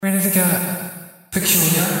Ready to get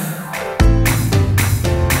peculiar?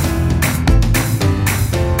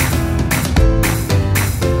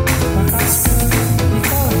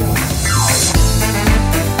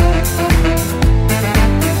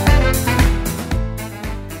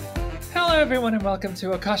 Hello everyone and welcome to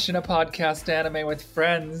Akashina Podcast Anime with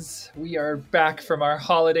Friends. We are back from our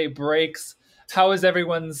holiday breaks. How is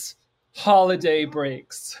everyone's holiday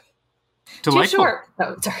breaks? Delightful. Too short.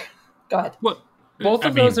 Oh, sorry. Go ahead. What? Both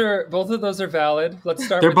of those are valid. Let's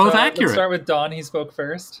start. They're with, both Let's accurate. start with Don. He spoke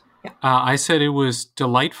first. I said it was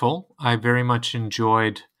delightful. I very much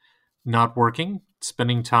enjoyed not working,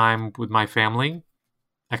 spending time with my family,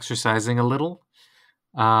 exercising a little.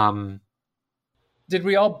 Did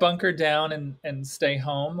we all bunker down and stay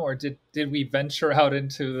home, or did we venture out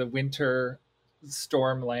into the winter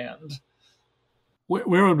storm land?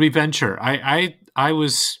 Where would we venture? I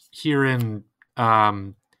was here in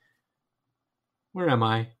where am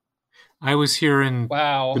I? I was here in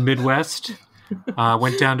Wow. the Midwest.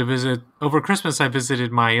 Went down to visit over Christmas. I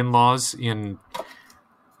visited my in-laws in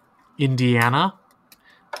Indiana,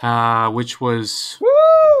 which was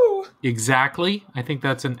Woo! exactly. I think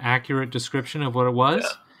that's an accurate description of what it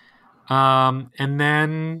was. And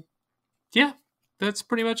then, yeah, that's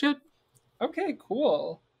pretty much it. Okay,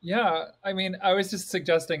 cool. Yeah, I mean, I was just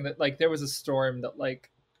suggesting that there was a storm that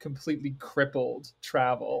completely crippled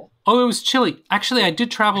travel. Oh, it was chilly. Actually, I did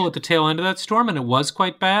travel at the tail end of that storm, and it was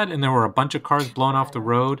quite bad. And there were a bunch of cars blown off the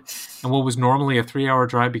road, and what was normally a 3-hour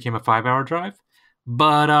drive became a 5-hour drive.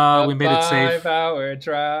 But we made it safe. 5-hour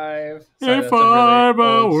drive. A Sorry, that's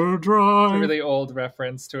 5-hour It's a drive. really old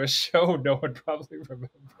reference to a show no one probably remembers.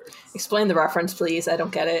 Explain the reference, please. I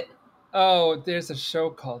don't get it. Oh, there's a show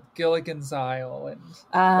called Gilligan's Island.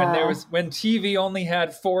 When TV only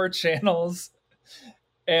had 4 channels,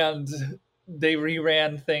 and they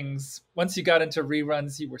reran things. Once you got into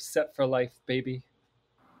reruns, you were set for life, baby.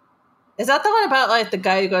 Is that the one about the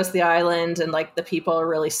guy who goes to the island and the people are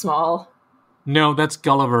really small? No, that's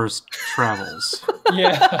Gulliver's Travels.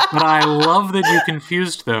 Yeah. But I love that you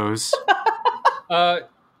confused those.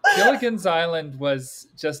 Gilligan's Island was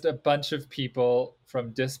just a bunch of people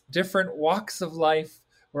from different walks of life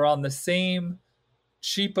were on the same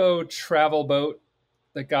cheapo travel boat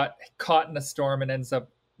that got caught in a storm and ends up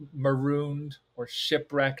marooned or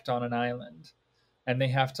shipwrecked on an island. And they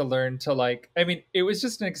have to learn to it was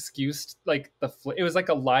just an excuse. It was like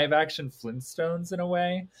a live action Flintstones in a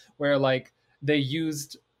way, where they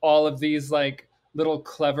used all of these little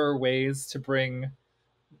clever ways to bring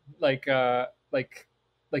the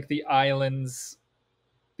islands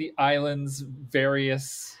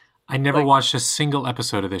various. I never watched a single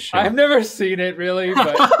episode of this show. I've never seen it really,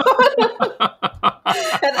 but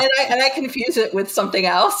and I confuse it with something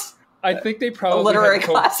else. I think they probably A literary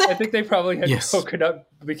classic. I think they probably had Yes. coconut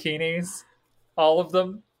bikinis, all of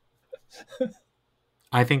them.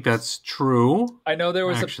 I think that's true. I know there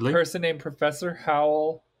was Actually. a person named Professor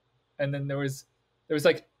Howell, and then there was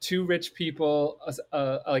 2 rich people,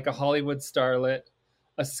 a Hollywood starlet,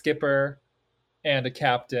 a skipper, and a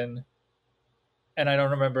captain, and I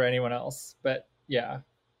don't remember anyone else. But yeah,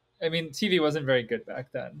 I mean, TV wasn't very good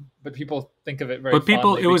back then, but people think of it very. But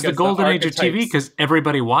people, fondly it was the because golden age of TV archetypes- because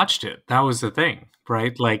everybody watched it. That was the thing,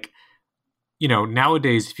 right?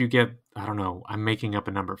 Nowadays, if you get, I don't know, I'm making up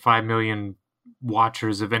a number, 5 million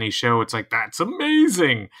watchers of any show, it's that's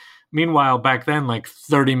amazing. Meanwhile, back then,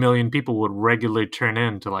 30 million people would regularly turn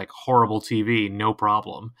in to horrible TV, no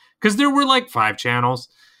problem. Because there were 5 channels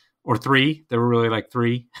or 3. There were really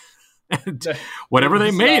 3. And whatever they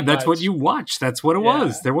It's made, not that's what much. you watched. That's what it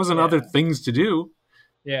was. There wasn't other things to do.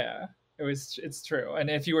 Yeah, it's true. And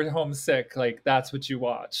if you were homesick, that's what you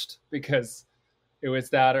watched, because it was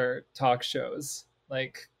that or talk shows,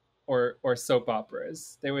 or soap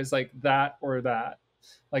operas. There was that or that.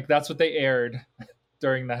 That's what they aired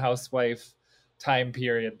during the housewife time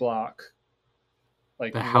period block.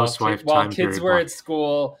 The housewife while time kids period were block. at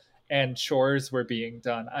school and chores were being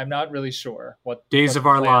done. I'm not really sure what Days what of the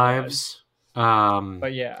Our plan was. Lives.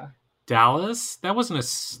 But yeah, Dallas. That wasn't a that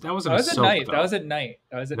soap. was at night. though. That was at night.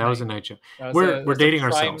 That was a night show. That was We're that was dating a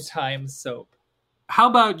prime ourselves. time soap. How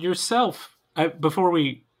about yourself? Before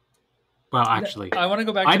we, well, actually, I want to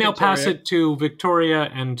go back to I now Victoria. pass it to Victoria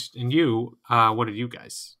and you. What did you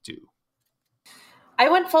guys do? I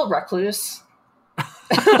went full recluse.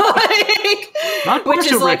 Not Which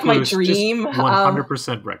partial is my recluse, dream. just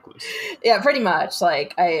 100% recluse. Yeah, pretty much.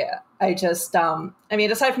 I just,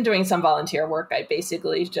 aside from doing some volunteer work, I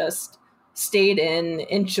basically just stayed in,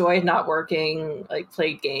 enjoyed not working,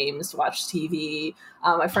 played games, watched TV.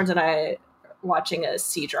 My friends and I watching a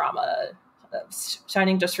C drama,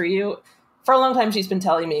 Shining Just For You. for a long time she's been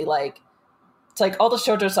telling me like, it's like all the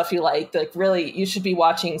shoujo stuff you like really you should be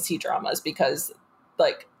watching C-dramas because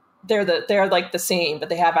like they're like the same, but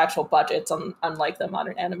they have actual budgets unlike the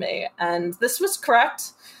modern anime. And this was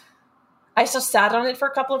correct. I still sat on it for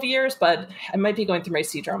a couple of years, but I might be going through my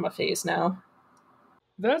C-drama phase now.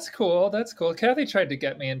 That's cool. That's cool. Kathy tried to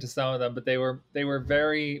get me into some of them, but they were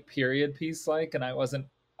very period piece like, and I wasn't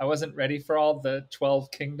ready for all the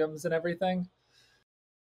 12 kingdoms and everything.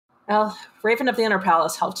 Well, Raven of the Inner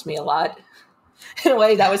Palace helped me a lot. In a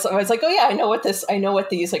way, I was like, oh yeah, I know what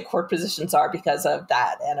these like court positions are because of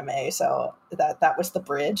that anime. So that was the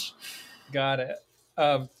bridge. Got it.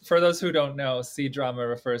 For those who don't know, C-drama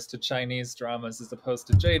refers to Chinese dramas as opposed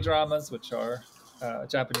to J-dramas, which are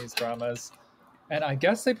Japanese dramas. And I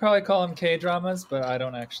guess they probably call them K-dramas, but I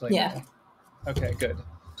don't actually know. Okay, good.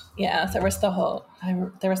 Yeah, there was that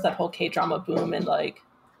whole K-drama boom in like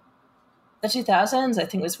the 2000s. I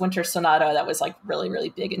think it was Winter Sonata that was like really, really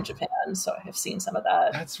big in Japan. So I've seen some of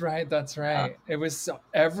that. That's right. It was so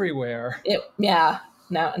everywhere. Now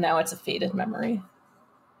it's a faded memory.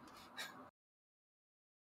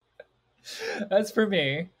 As for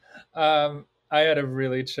me, I had a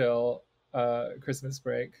really chill Christmas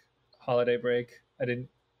break, holiday break. I didn't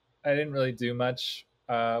really do much.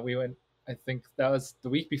 We went. I think that was the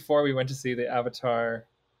week before we went to see the Avatar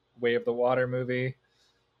Way of the Water movie.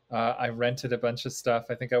 I rented a bunch of stuff.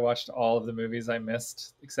 I think I watched all of the movies I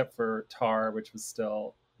missed, except for Tar, which was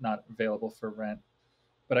still not available for rent.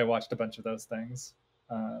 But I watched a bunch of those things.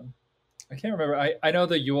 I can't remember. I know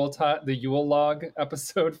the Yule log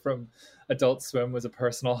episode from Adult Swim was a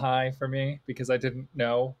personal high for me because I didn't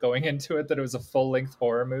know going into it that it was a full-length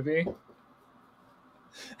horror movie.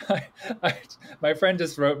 My friend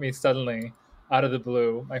just wrote me suddenly out of the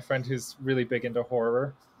blue. My friend who's really big into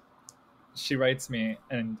horror, she writes me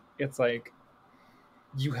and it's like,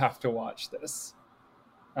 you have to watch this.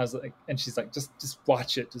 I was like, and she's like, just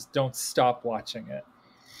watch it. Just don't stop watching it.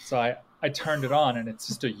 So I turned it on and it's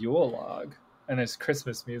just a Yule log and there's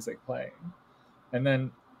Christmas music playing. And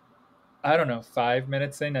then, I don't know, 5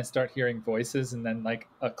 minutes in, I start hearing voices and then like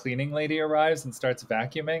a cleaning lady arrives and starts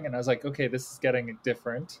vacuuming. And I was like, okay, this is getting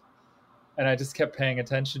different. And I just kept paying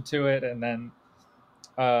attention to it. And then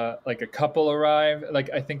like a couple arrive. Like,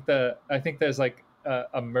 I think there's like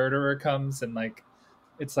a murderer comes and like,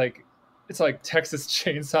 it's like Texas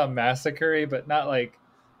Chainsaw Massacre, but not like,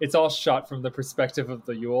 it's all shot from the perspective of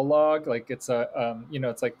the Yule log. Like it's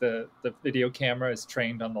it's like the video camera is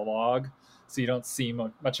trained on the log, so you don't see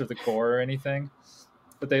much of the gore or anything.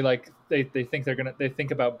 But they think they think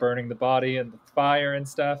about burning the body and the fire and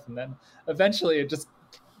stuff, and then eventually it just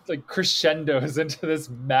like crescendos into this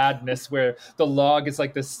madness where the log is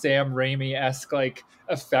like this Sam Raimi-esque like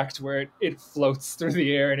effect where it floats through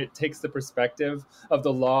the air and it takes the perspective of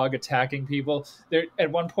the log attacking people. There,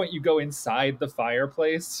 at one point you go inside the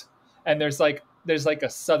fireplace and there's like a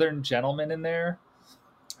Southern gentleman in there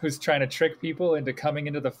who's trying to trick people into coming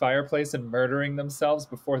into the fireplace and murdering themselves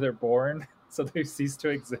before they're born so they cease to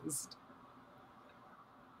exist.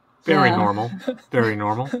 Very normal. Very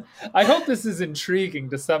normal. I hope this is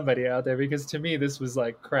intriguing to somebody out there because to me this was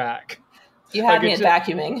like crack. You had me at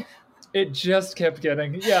vacuuming. It just kept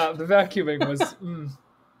getting, the vacuuming was,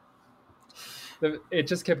 it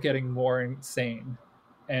just kept getting more insane.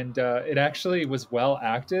 And it actually was well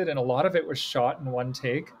acted and a lot of it was shot in one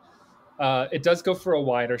take. It does go for a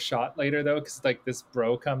wider shot later though, because like this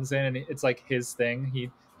bro comes in and it's like his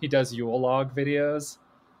thing. He does Yule log videos.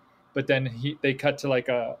 But then they cut to like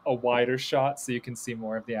a wider shot so you can see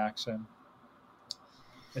more of the action,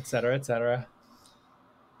 et cetera, et cetera.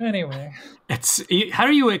 Anyway. How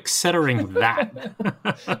are you etc-ing that?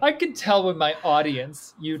 I can tell when my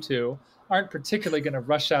audience, you two, aren't particularly going to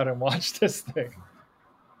rush out and watch this thing.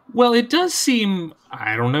 Well, it does seem,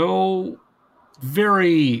 I don't know,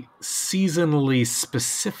 very seasonally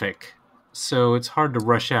specific. So it's hard to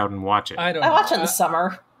rush out and watch it. I watch it in the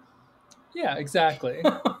summer. Yeah, exactly.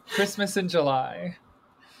 Christmas in July.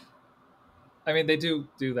 I mean, they do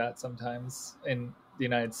that sometimes in the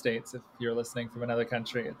United States. If you're listening from another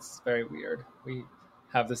country, it's very weird. We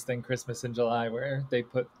have this thing Christmas in July where they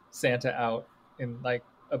put Santa out in like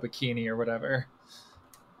a bikini or whatever.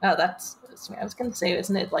 Oh, I was going to say,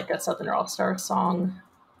 isn't it like a Southern All-Star song?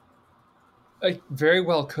 It very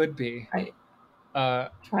well could be. Right.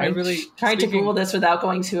 Trying to Google this without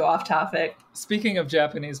going too off topic. Speaking of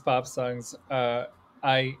Japanese pop songs,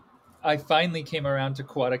 I finally came around to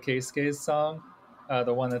Kawada Keisuke's song,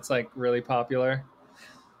 the one that's like really popular.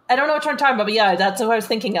 I don't know what you're talking about, but yeah, that's what I was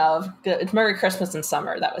thinking of. It's Merry Christmas in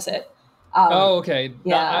Summer. That was it. Okay.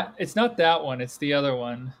 Yeah. It's not that one. It's the other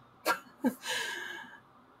one.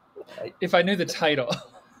 if I knew the title.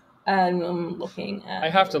 I'm looking at. I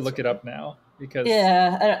have to look it up now because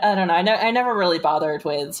Yeah, I don't know. I never really bothered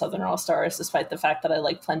with Southern All Stars, despite the fact that I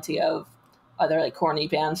like plenty of other like corny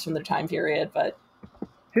bands from their time period. But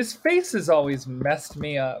his face has always messed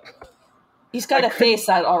me up. he's got a face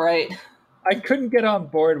that all right. I couldn't get on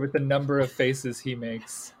board with the number of faces he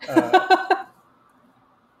makes. I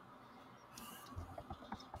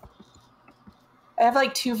have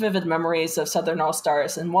like two vivid memories of Southern All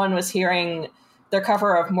Stars, and one was hearing their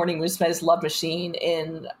cover of Morning Musume's Love Machine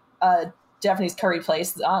in a Japanese curry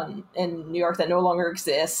place in New York that no longer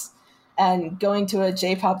exists, and going to a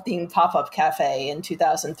J-pop themed pop-up cafe in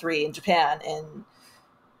 2003 in Japan, in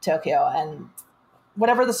Tokyo, and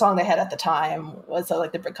whatever the song they had at the time was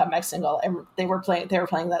like the comeback single, and they were playing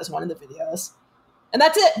that as one of the videos. And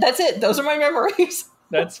that's it. Those are my memories.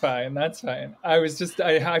 That's fine.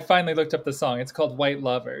 I finally looked up the song. It's called White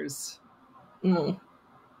Lovers. Mm.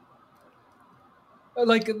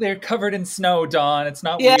 Like they're covered in snow, Dawn. It's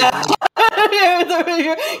not Yeah.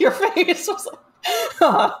 weird. your face was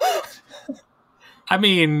I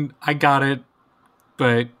mean, I got it,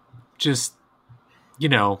 but just,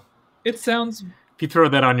 It sounds if you throw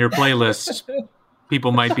that on your playlist,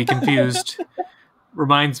 people might be confused.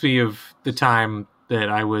 Reminds me of the time that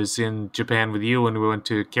I was in Japan with you when we went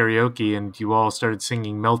to karaoke and you all started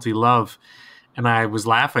singing Melty Love, and I was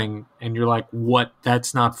laughing, and you're like, what?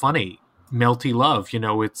 That's not funny. Melty Love,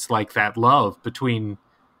 it's like that love between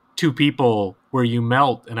two people where you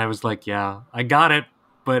melt. And I was like, yeah, I got it,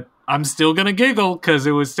 but I'm still gonna giggle because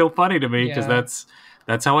it was still funny to me because that's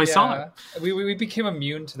how I saw it. We became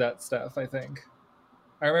immune to that stuff, I think.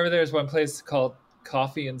 I remember there was one place called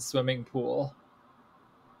Coffee and Swimming Pool,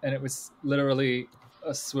 and it was literally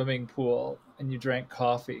a swimming pool, and you drank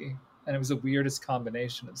coffee, and it was the weirdest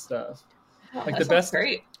combination of stuff. Like the best.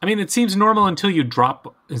 Great. I mean, it seems normal until you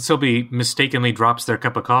drop, and somebody mistakenly drops their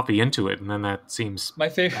cup of coffee into it, and then that seems My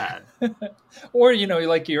favorite. bad. Or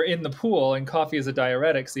like you're in the pool, and coffee is a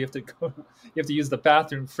diuretic, so you have to use the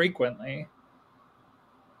bathroom frequently.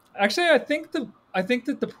 Actually, I think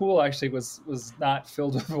that the pool actually was not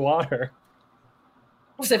filled with water.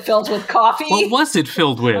 Was it filled with coffee? What was it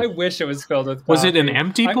filled with? I wish it was filled with coffee. Was it an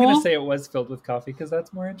empty I'm pool? going to say it was filled with coffee because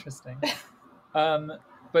that's more interesting.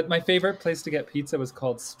 But my favorite place to get pizza was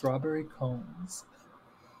called Strawberry Cones.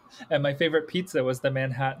 And my favorite pizza was the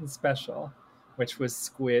Manhattan Special, which was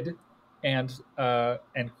squid and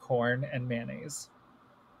corn and mayonnaise.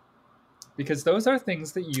 Because those are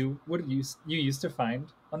things that you used to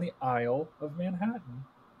find on the aisle of Manhattan.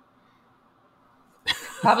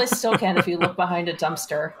 Probably still can if you look behind a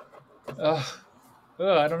dumpster. I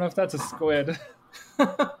don't know if that's a squid.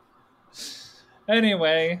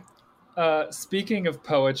 Anyway, speaking of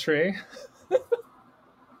poetry,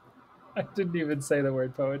 I didn't even say the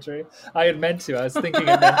word poetry. I had meant to. I was thinking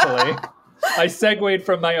it mentally. I segued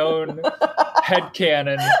from my own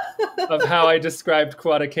headcanon of how I described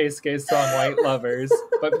Kwada Keisuke's song White Lovers.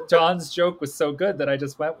 But John's joke was so good that I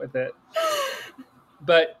just went with it.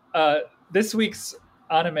 But this week's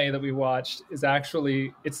anime that we watched is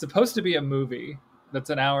it's supposed to be a movie that's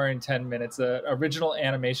an hour and 10 minutes, an original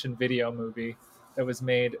animation video movie that was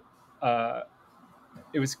made.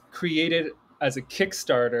 It was created as a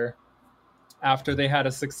Kickstarter after they had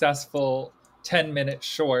a successful 10-minute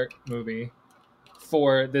short movie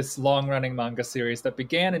for this long-running manga series that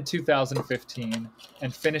began in 2015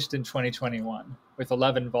 and finished in 2021 with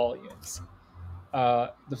 11 volumes.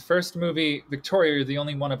 The first movie, Victoria, you're the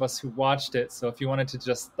only one of us who watched it, so if you wanted to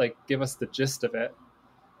just give us the gist of it.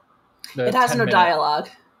 It has no dialogue.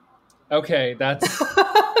 Okay, that's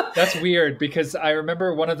weird because I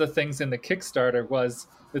remember one of the things in the Kickstarter was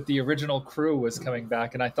that the original crew was coming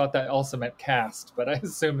back, and I thought that also meant cast, but I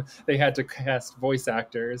assume they had to cast voice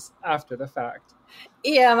actors after the fact.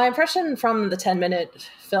 Yeah, my impression from the 10-minute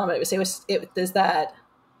film is that,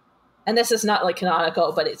 and this is not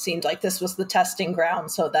canonical, but it seemed like this was the testing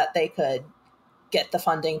ground so that they could get the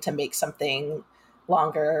funding to make something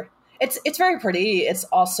longer. It's very pretty. It's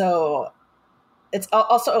also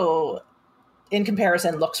in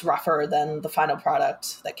comparison looks rougher than the final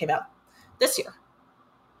product that came out this year.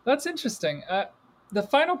 That's interesting. The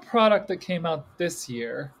final product that came out this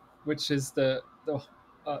year, which is the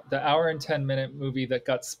hour and 10-minute movie that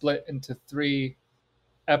got split into 3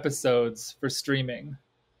 episodes for streaming,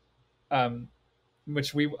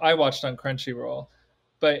 which I watched on Crunchyroll,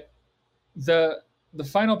 but the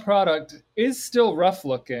final product is still rough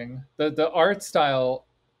looking. The art style,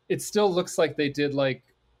 it still looks like they did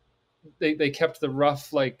they kept the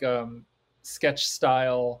rough sketch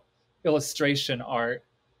style illustration art,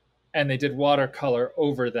 and they did watercolor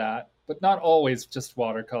over that, but not always just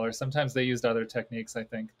watercolor. Sometimes they used other techniques, I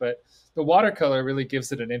think. But the watercolor really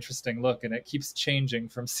gives it an interesting look, and it keeps changing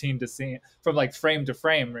from scene to scene, from like frame to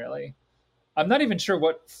frame, really. I'm not even sure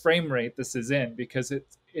what frame rate this is in, because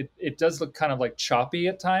it does look kind of like choppy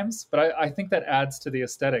at times, but I think that adds to the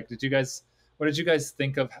aesthetic. What did you guys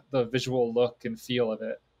think of the visual look and feel of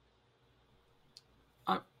it?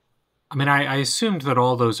 I mean, I assumed that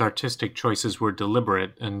all those artistic choices were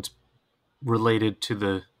deliberate and related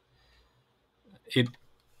to it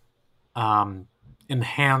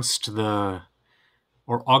enhanced or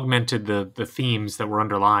augmented the themes that were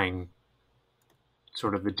underlying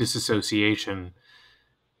sort of the disassociation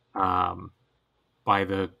by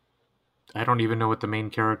I don't even know what the main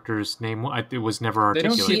character's name was. It was never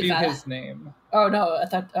articulated. They don't give you his name. Oh, no, I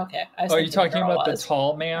thought, okay. Are you talking about the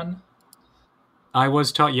tall man? I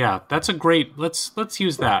was taught, yeah, that's a great, let's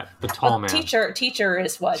use that, the tall man. Teacher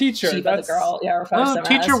is what Teacher, Shiva, the girl, refers to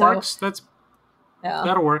teacher as, works,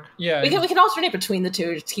 that'll work. Yeah. We can alternate between the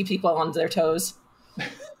two to keep people on their toes.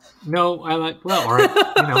 No, I like, well, all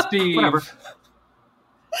right, Steve. whatever.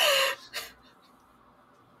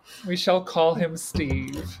 We shall call him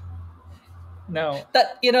Steve. No.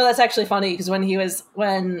 That's actually funny, because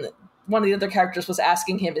when one of the other characters was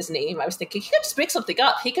asking him his name, I was thinking, he could just make something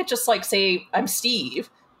up. He could just like say, I'm Steve.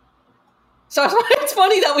 So it's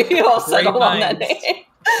funny that we all settled on that name.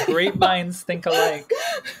 Great minds think alike.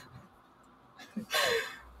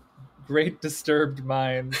 Great disturbed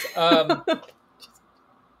minds.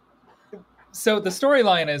 So the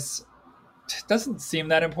storyline doesn't seem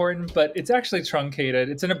that important, but it's actually truncated.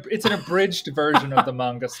 It's an abridged version of the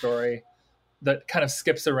manga story that kind of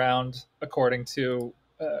skips around according to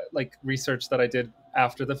like research that I did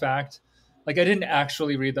after the fact. Like, I didn't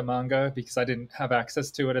actually read the manga because I didn't have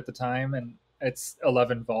access to it at the time, and it's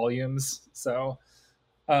 11 volumes. So,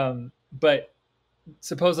 but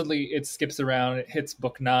supposedly it skips around. It hits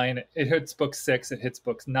book 9. It hits book 6. It hits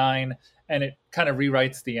book 9, and it kind of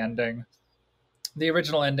rewrites the ending. The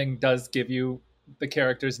original ending does give you the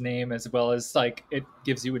character's name, as well as like it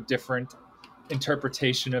gives you a different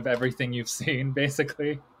interpretation of everything you've seen.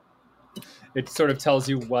 Basically, it sort of tells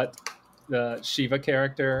you what the Shiva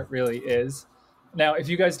character really is. Now, if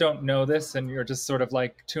you guys don't know this and you're just sort of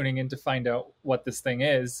like tuning in to find out what this thing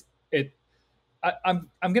is, I'm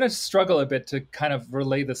going to struggle a bit to kind of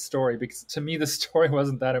relay the story, because to me the story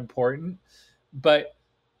wasn't that important. But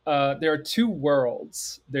there are two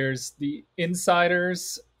worlds. There's the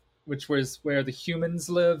insiders, which was where the humans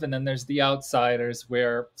live, and then there's the outsiders,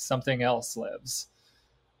 where something else lives.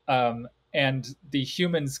 And the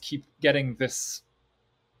humans keep getting this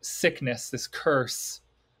sickness, this curse,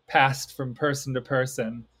 passed from person to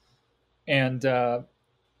person. And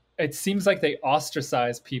it seems like they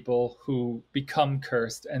ostracize people who become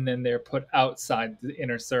cursed, and then they're put outside the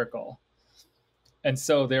inner circle. And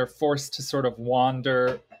so they're forced to sort of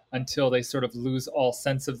wander until they sort of lose all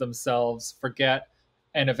sense of themselves, forget,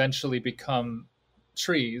 and eventually become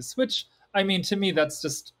trees. Which, I mean, to me, that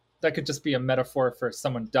could just be a metaphor for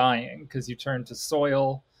someone dying, because you turn to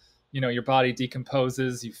soil, your body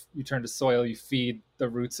decomposes, you turn to soil, you feed the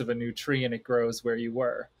roots of a new tree, and it grows where you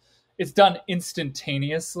were. It's done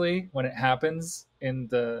instantaneously when it happens in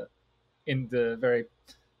the very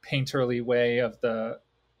painterly way of the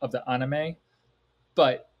anime.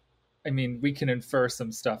 But I mean, we can infer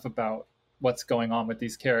some stuff about what's going on with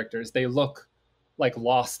these characters. They look like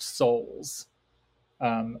lost souls.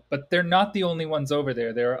 But they're not the only ones over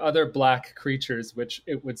there. There are other black creatures which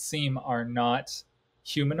it would seem are not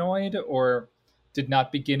humanoid, or did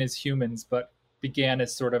not begin as humans, but began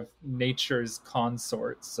as sort of nature's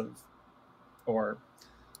consorts or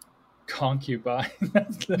concubine.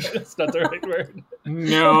 That's not the right word.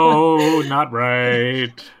 No, not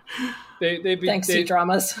right. Thanks to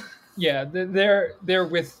dramas. Yeah, they're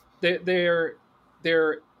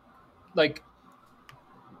like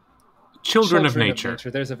children of nature.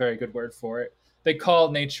 There's a very good word for it. They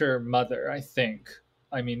call nature mother, I think.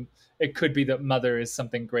 I mean, it could be that mother is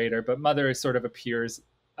something greater, but mother sort of appears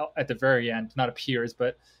at the very end, not appears,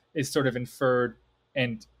 but is sort of inferred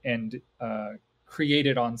and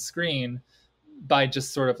created on screen by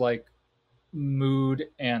just sort of like mood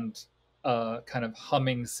and kind of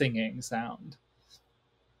humming, singing sound.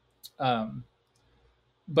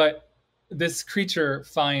 But this creature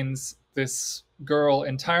finds this girl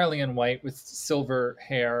entirely in white with silver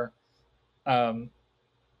hair, and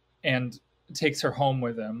takes her home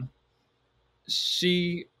with him.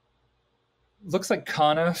 She looks like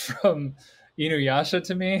Kana from Inuyasha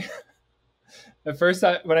to me. At first,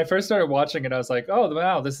 when I first started watching it, I was like, "Oh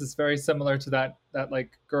wow, this is very similar to that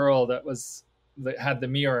like girl that had the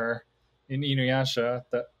mirror in Inuyasha,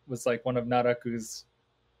 that was like one of Naraku's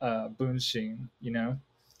bunshin, you know,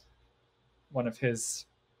 one of his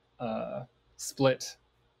split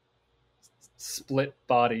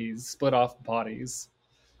off bodies.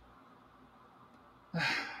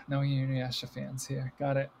 No Inuyasha fans here.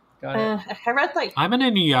 Got it. I read like I'm an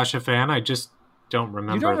Inuyasha fan. I just don't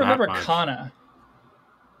remember. You don't remember that much. Kana.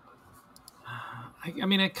 I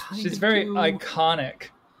mean, I kind of. She's very do. iconic.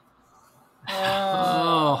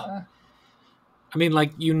 Oh. I mean,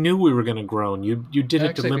 like, you knew we were going to groan. You did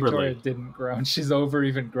it deliberately. Victoria didn't groan. She's over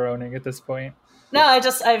even groaning at this point. No, I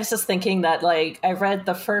was just thinking that, like, I read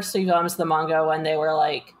the first 3 volumes of the manga when they were,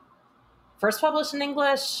 like, first published in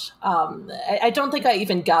English. I don't think I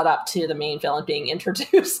even got up to the main villain being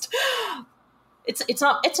introduced. It's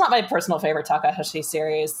not my personal favorite Takahashi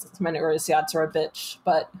series. Minoru Yatsura a bitch,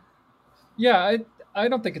 but yeah, I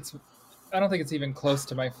don't think it's even close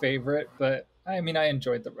to my favorite. But I mean, I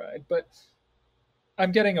enjoyed the ride. But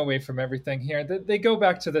I'm getting away from everything here. They go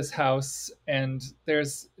back to this house, and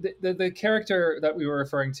there's the character that we were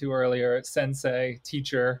referring to earlier, Sensei,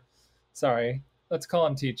 teacher. Sorry, let's call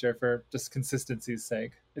him teacher for just consistency's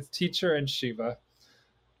sake. It's teacher and Shiva.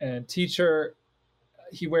 And teacher,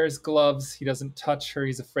 he wears gloves. He doesn't touch her.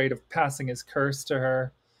 He's afraid of passing his curse to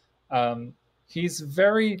her. He's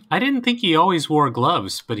very... I didn't think he always wore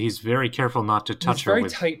gloves, but he's very careful not to touch her.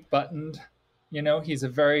 He's very tight-buttoned. You know, he's a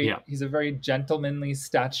very gentlemanly,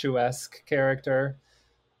 statuesque character.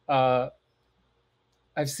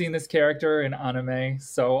 I've seen this character in anime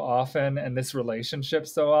so often, and this relationship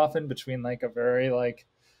so often between like a very like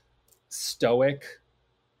stoic,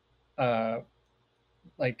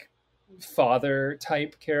 like father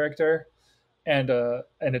type character, and a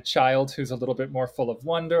child who's a little bit more full of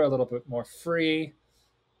wonder, a little bit more free.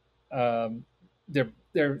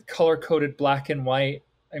 They're color coded black and white.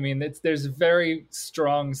 I mean, there's very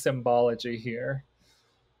strong symbology here.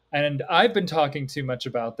 And I've been talking too much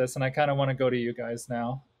about this, and I kind of want to go to you guys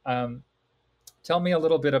now. Tell me a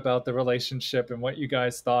little bit about the relationship and what you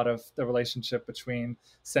guys thought of the relationship between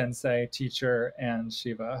Sensei, teacher, and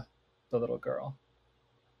Shiva, the little girl.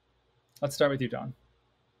 Let's start with you, Don.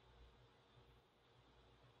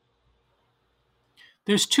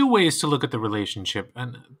 There's 2 ways to look at the relationship.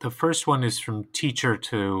 And the first one is from teacher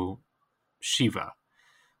to Shiva,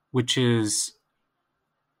 which is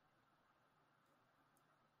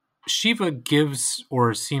Shiva gives,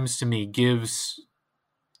 or seems to me, gives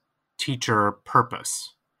teacher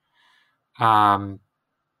purpose. We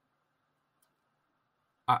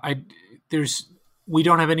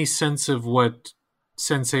don't have any sense of what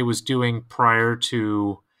Sensei was doing prior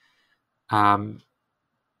to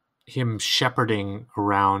him shepherding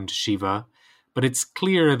around Shiva, but it's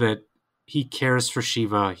clear that he cares for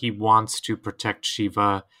Shiva. He wants to protect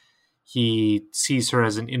Shiva. He sees her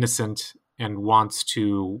as an innocent and wants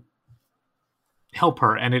to help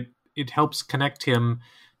her, and it helps connect him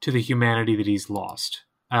to the humanity that he's lost.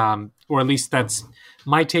 Or at least that's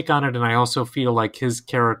my take on it, and I also feel like his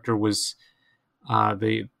character was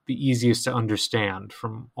the easiest to understand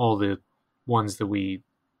from all the ones that we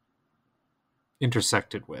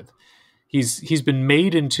intersected with. He's been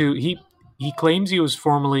made into... He claims he was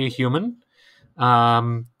formerly a human,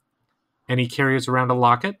 and he carries around a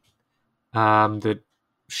locket that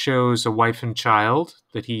shows a wife and child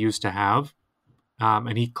that he used to have,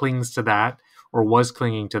 and he clings to that, or was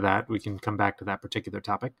clinging to that. We can come back to that particular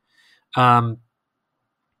topic. But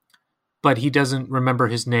he doesn't remember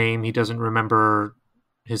his name. He doesn't remember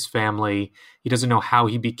his family. He doesn't know how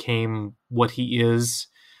he became what he is.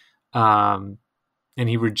 And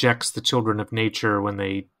he rejects the children of nature when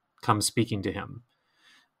they come speaking to him.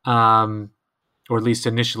 Or at least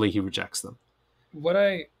initially he rejects them.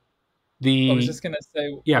 I was just going to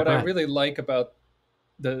say, what I really like about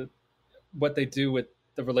what they do with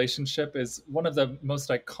the relationship is one of the most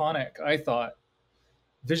iconic, I thought,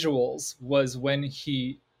 visuals was when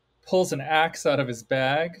he pulls an axe out of his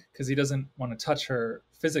bag because he doesn't want to touch her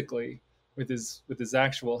physically with his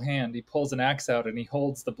actual hand. He pulls an axe out and he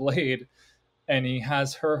holds the blade, and he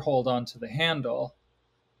has her hold on to the handle.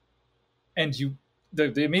 And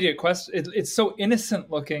the immediate question, it's so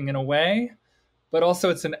innocent looking in a way, but also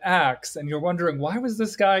it's an axe, and you're wondering, why was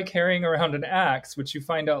this guy carrying around an axe, which you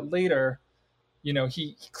find out later, you know,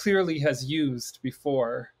 he clearly has used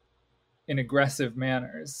before in aggressive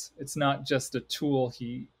manners. It's not just a tool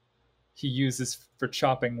he uses for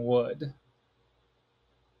chopping wood.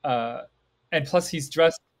 And plus he's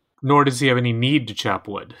dressed... Nor does he have any need to chop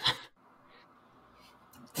wood.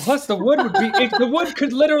 Plus the wood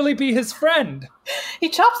could literally be his friend. He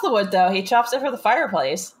chops the wood, though. He chops it for the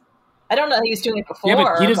fireplace. I don't know that he was doing it before, yeah,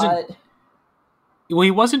 but he doesn't... Well,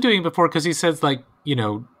 he wasn't doing it before because he says, like, you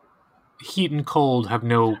know, heat and cold have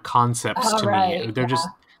no concepts to me.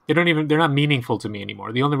 They're not meaningful to me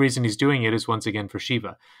anymore. The only reason he's doing it is once again for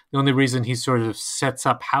Shiva. The only reason he sort of sets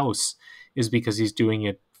up house is because he's doing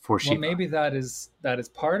it for Shiva. Well, maybe that is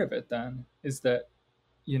part of it then, is that,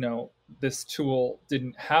 this tool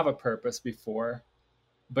didn't have a purpose before,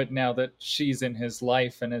 but now that she's in his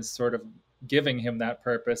life and is sort of giving him that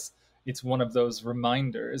purpose, it's one of those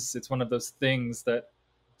reminders. It's one of those things that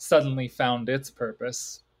suddenly found its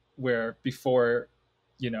purpose, where before,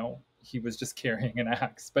 he was just carrying an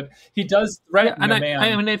axe. But he does threaten a man.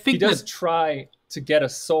 I think he does try to get a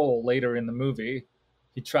soul later in the movie.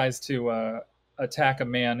 He tries to attack a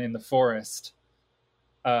man in the forest.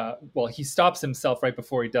 He stops himself right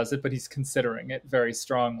before he does it, but he's considering it very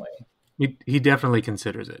strongly. He definitely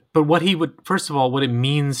considers it. But what it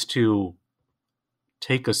means to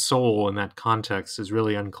take a soul in that context is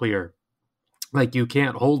really unclear. Like, you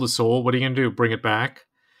can't hold a soul. What are you going to do? Bring it back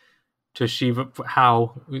to Shiva?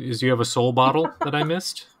 How? Do you have a soul bottle that I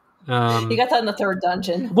missed? You got that in the third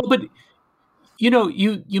dungeon. Well, but,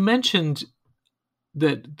 you mentioned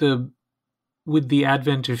that with the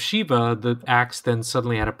advent of Shiva, the axe then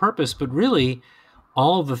suddenly had a purpose, but really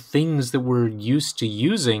all the things that we're used to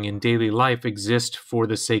using in daily life exist for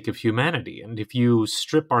the sake of humanity. And if you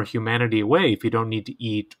strip our humanity away, if you don't need to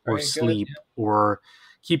eat or sleep or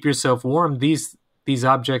keep yourself warm, these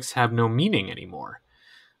objects have no meaning anymore.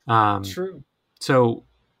 True. So,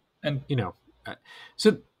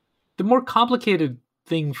 so the more complicated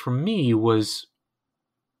thing for me was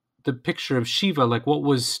the picture of Shiva. Like, what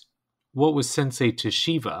was Sensei to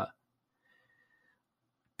Shiva?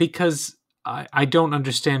 Because I don't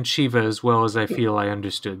understand Shiva as well as I feel I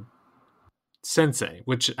understood Sensei,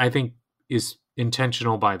 which I think is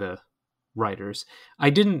intentional by the writers.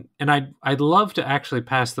 I'd love to actually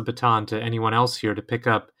pass the baton to anyone else here to pick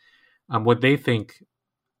up what they think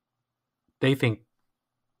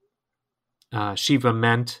Shiva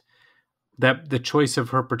meant, that the choice of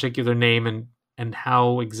her particular name and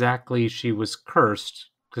how exactly she was cursed,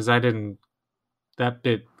 because that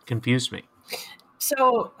bit confused me.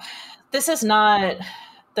 So this is not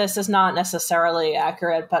necessarily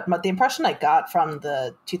accurate, but the impression I got from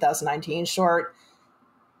the 2019 short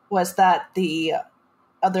was that the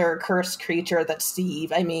other cursed creature that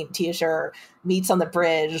Teacher meets on the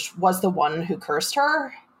bridge was the one who cursed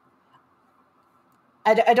her.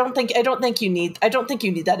 I don't think you need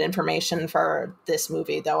that information for this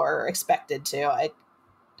movie, though, or expected to.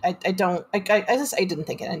 I didn't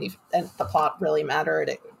think the plot really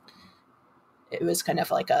mattered. It was kind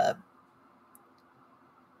of like a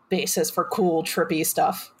basis for cool, trippy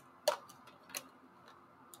stuff.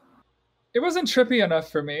 It wasn't trippy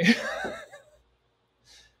enough for me.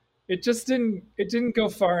 It didn't go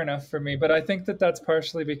far enough for me, but I think that's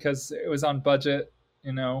partially because it was on budget,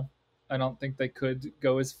 I don't think they could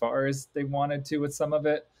go as far as they wanted to with some of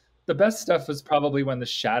it. The best stuff was probably when the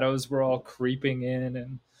shadows were all creeping in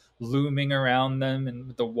and looming around them,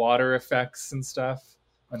 and the water effects and stuff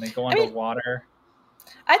when they go underwater.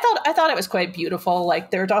 I thought it was quite beautiful.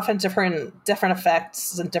 Like, there are often different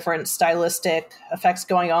effects and different stylistic effects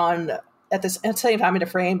going on at the same time in a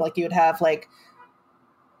frame. Like, you would have like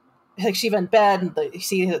Shiva in bed, and you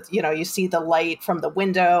see the light from the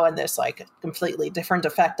window, and there's like a completely different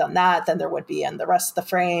effect on that than there would be in the rest of the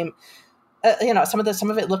frame. Some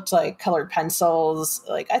of it looked like colored pencils.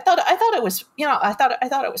 Like, I thought it was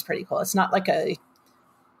pretty cool. It's not a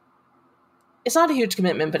huge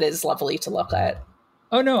commitment, but it is lovely to look at.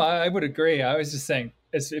 Oh no, I would agree. I was just saying,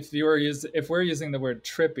 if we're using the word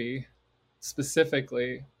trippy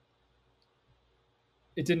specifically,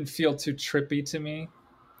 it didn't feel too trippy to me.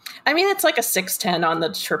 I mean, it's like a 6-10 on the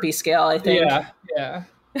trippy scale, I think. Yeah.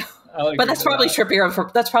 But that's probably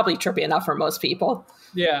trippier. That's probably trippy enough for most people.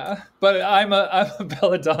 Yeah, but I'm a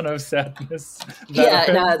Belladonna of sadness.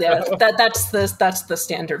 That's the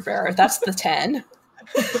standard bearer. That's the 10.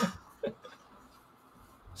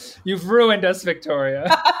 You've ruined us, Victoria.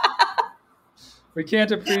 We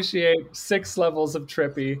can't appreciate 6 levels of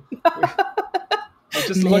trippy. We're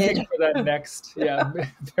just looking for that next,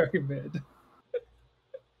 very mid.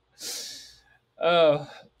 Oh,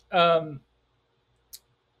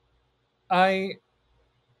 I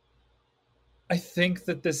think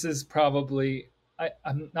that this is probably,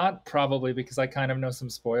 I'm not probably, because I kind of know some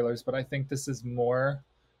spoilers, but I think this is more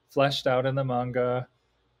fleshed out in the manga,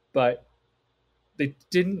 but they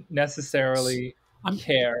didn't necessarily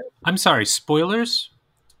care. I'm sorry, spoilers?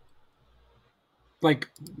 Like,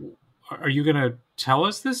 are you going to tell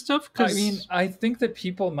us this stuff? I mean, I think that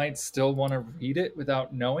people might still want to read it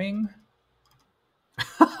without knowing,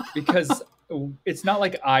 because it's not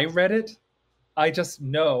like I read it. I just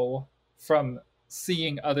know from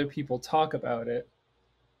seeing other people talk about it,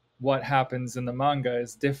 what happens in the manga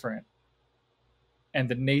is different. And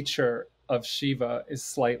the nature of Shiva is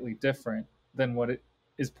slightly different than what it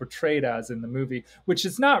is portrayed as in the movie, which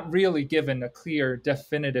is not really given a clear,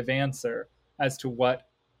 definitive answer as to what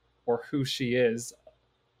or who she is,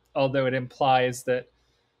 although it implies that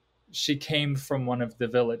she came from one of the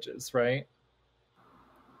villages, right?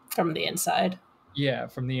 From the inside. Yeah,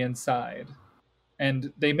 from the inside.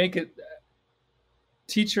 And they make it,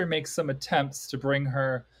 teacher makes some attempts to bring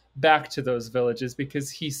her back to those villages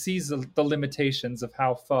because he sees the limitations of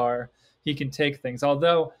how far he can take things.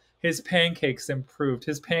 Although his pancakes improved,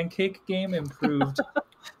 his pancake game improved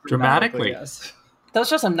Dramatically. Yes.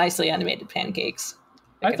 Those are some nicely animated pancakes.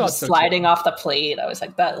 I thought just so sliding too. off the plate. I was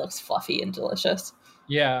like, that looks fluffy and delicious.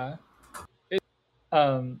 Yeah.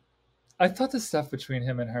 I thought the stuff between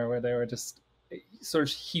him and her where they were just sort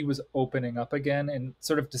of, he was opening up again and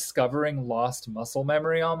sort of discovering lost muscle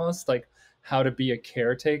memory, almost like how to be a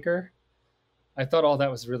caretaker. I thought all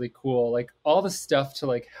that was really cool. Like all the stuff to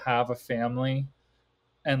like have a family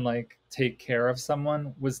and like take care of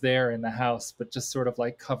someone was there in the house, but just sort of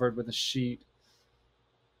like covered with a sheet.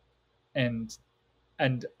 And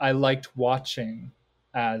I liked watching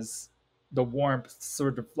as the warmth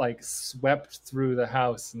sort of like swept through the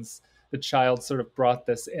house and the child sort of brought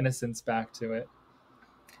this innocence back to it.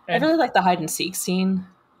 And I really like the hide and seek scene.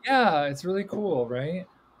 Yeah, it's really cool, right?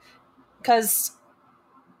 Because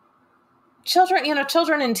children in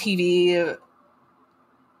TV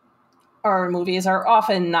or movies are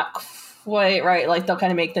often not quite right. Like they'll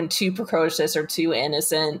kind of make them too precocious or too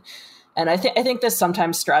innocent. And I think this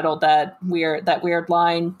sometimes straddled that weird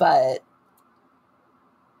line, but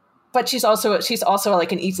she's also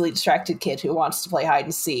like an easily distracted kid who wants to play hide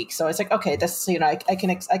and seek. So it's like, okay, this, I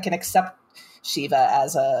can accept Shiva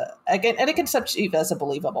as I can accept Shiva as a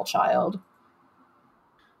believable child.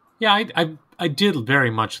 Yeah, I did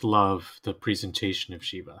very much love the presentation of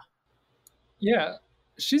Shiva. Yeah,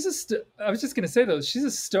 she's I was just gonna say though, she's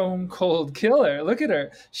a stone cold killer. Look at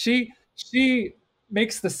her. She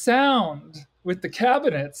makes the sound with the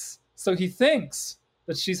cabinets, so he thinks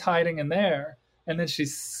that she's hiding in there, and then she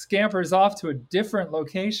scampers off to a different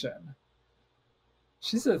location.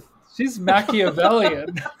 She's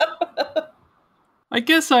Machiavellian. I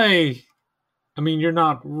guess I mean, you're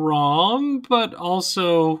not wrong, but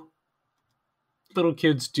also little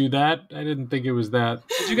kids do that. I didn't think it was that.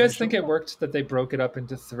 Did you guys think it worked that they broke it up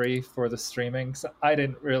into 3 for the streaming? So I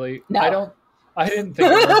didn't really. No. I didn't think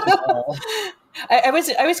it worked at all. I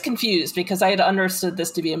was confused because I had understood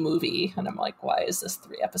this to be a movie, and I'm like, why is this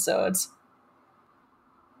 3 episodes?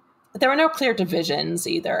 But there were no clear divisions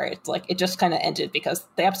either. It's like it just kind of ended because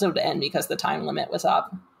the episode ended because the time limit was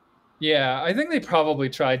up. Yeah, I think they probably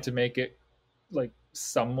tried to make it like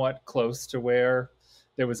somewhat close to where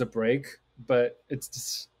there was a break, but it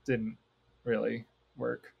just didn't really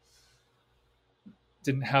work.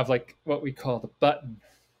 Didn't have like what we call the button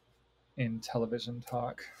in television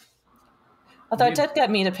talk. Although it did get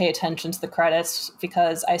me to pay attention to the credits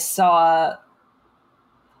because I saw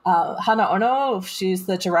Hana Ono. She was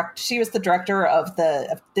the director of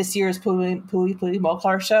this year's Puli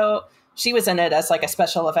Moklar show. She was in it as like a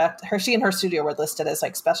special effect. She and her studio were listed as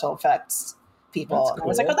like special effects people. That's cool. Cool. I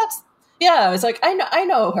was like, I was like, I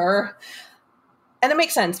know her. And it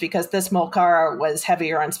makes sense because this Molkar was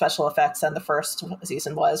heavier on special effects than the first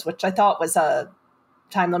season was, which I thought was a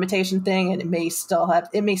time limitation thing, and it may still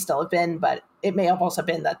have been, but it may have also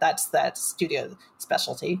been that's that studio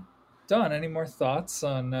specialty. Don, any more thoughts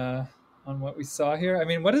on what we saw here? I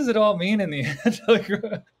mean, what does it all mean in the end? Like,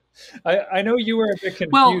 I know you were a bit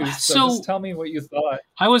confused, Well, so just tell me what you thought.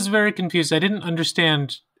 I was very confused. I didn't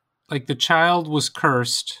understand, like, the child was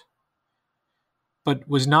cursed, but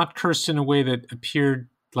was not cursed in a way that appeared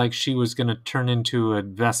like she was going to turn into a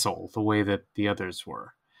vessel the way that the others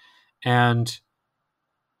were. And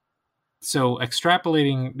so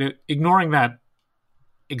ignoring that,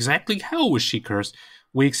 exactly how was she cursed?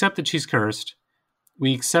 We accept that she's cursed.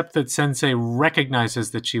 We accept that Sensei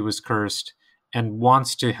recognizes that she was cursed and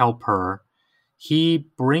wants to help her. He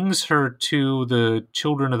brings her to the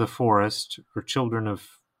children of the forest, or children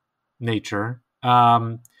of nature,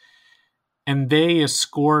 and they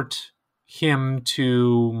escort him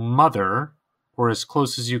to Mother, or as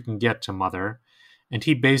close as you can get to Mother. And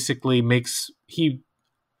he basically he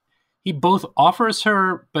both offers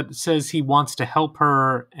her, but says he wants to help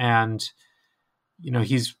her, and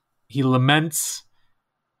he laments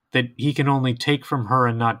that he can only take from her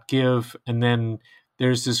and not give. And then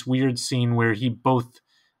there's this weird scene where he both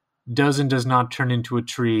does and does not turn into a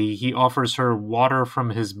tree. He offers her water from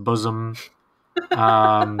his bosom,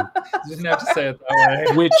 You didn't have to say it that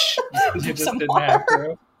way. Which, You just Some didn't have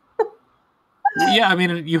to. yeah, I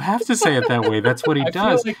mean, you have to say it that way. That's what he I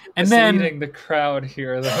does. feel like And misleading then the crowd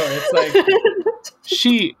here, though. It's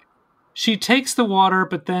like she takes the water,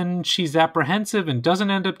 but then she's apprehensive and doesn't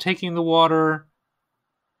end up taking the water.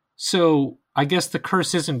 So I guess the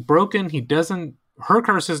curse isn't broken. Her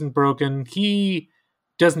curse isn't broken. He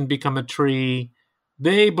doesn't become a tree.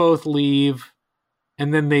 They both leave,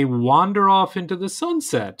 and then they wander off into the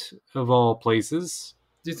sunset, of all places.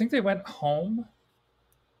 do you think they went home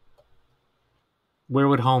Where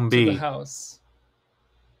would home to the be? house,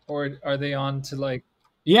 or are they on to like?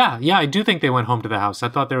 Yeah, I do think they went home to the house. I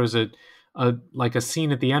thought there was a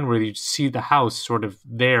scene at the end where you see the house sort of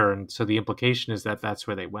there, and so the implication is that that's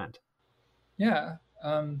where they went. Yeah,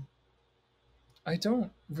 I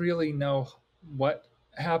don't really know what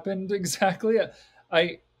happened exactly.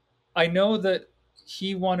 I know that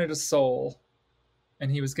he wanted a soul,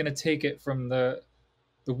 and he was going to take it from the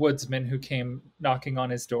woodsman who came knocking on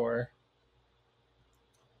his door.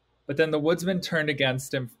 But then the woodsman turned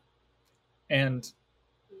against him and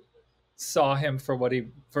saw him for what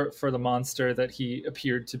for the monster that he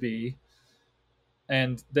appeared to be.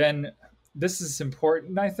 And then this is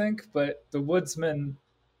important, I think, but the woodsman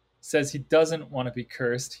says he doesn't want to be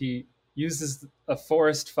cursed. He uses a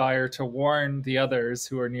forest fire to warn the others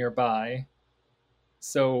who are nearby.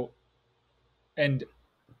 So, and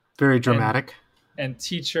Very dramatic. and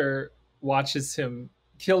teacher watches him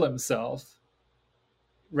kill himself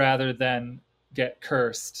rather than get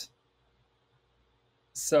cursed.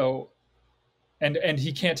 So, and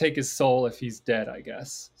he can't take his soul if he's dead, I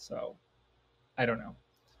guess. So, I don't know.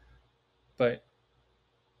 But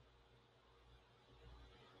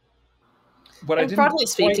what I didn't broadly quite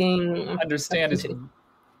speaking, understand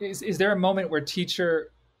is there a moment where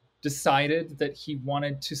teacher decided that he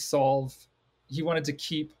wanted to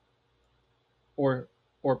keep or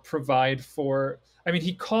provide for, I mean,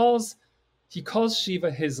 he calls Shiva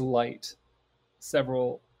his light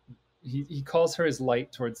he calls her his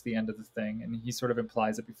light towards the end of the thing, and he sort of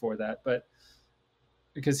implies it before that, but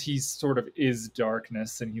because he sort of is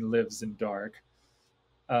darkness and he lives in dark.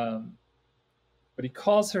 But he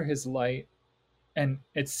calls her his light, and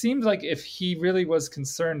it seemed like if he really was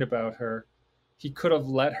concerned about her, he could have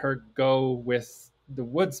let her go with the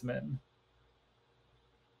woodsman,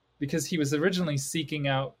 because he was originally seeking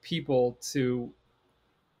out people to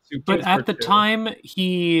But give her at the to. time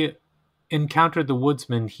he encountered the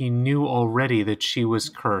woodsman, he knew already that she was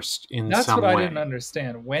cursed in That's some what way. I didn't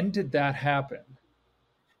understand. When did that happen?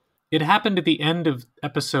 It happened at the end of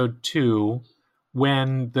episode 2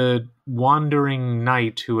 when the wandering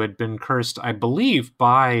knight who had been cursed, I believe,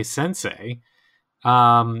 by Sensei,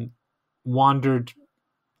 wandered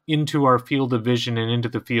into our field of vision and into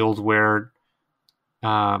the field where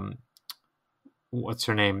what's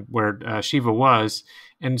her name, where Shiva was,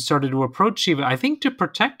 and started to approach Shiva, I think to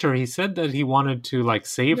protect her. He said that he wanted to like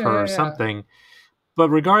save her or something. But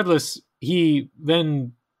regardless, he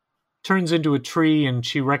then turns into a tree, and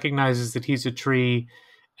she recognizes that he's a tree.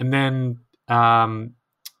 And then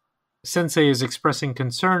Sensei is expressing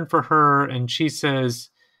concern for her, and she says,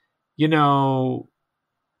 you know,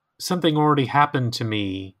 something already happened to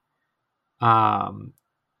me a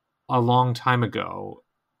long time ago.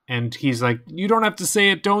 And he's like, you don't have to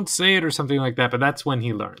say it, don't say it, or something like that. But that's when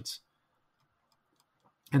he learns.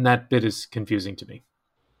 And that bit is confusing to me.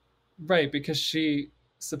 Right, because she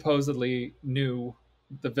supposedly knew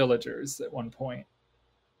the villagers at one point.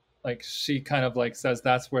 Like, she kind of like says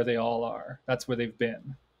that's where they all are. That's where they've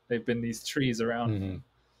been. They've been these trees around me.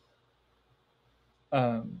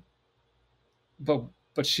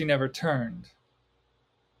 But she never turned.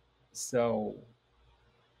 So,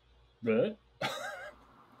 but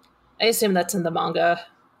I assume that's in the manga.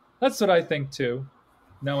 that's what I think too,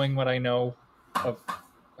 knowing what I know of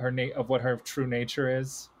her of what her true nature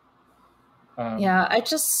is. Yeah, I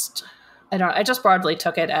just broadly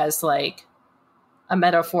took it as like a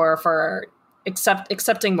metaphor for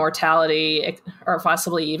accepting mortality, or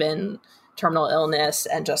possibly even terminal illness,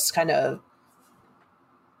 and just kind of,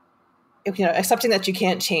 you know, accepting that you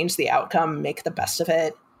can't change the outcome, make the best of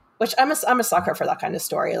it. Which I'm a sucker for that kind of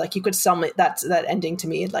story. Like, you could sell me that ending to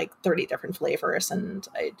me like 30 different flavors, and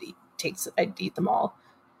I'd eat them all,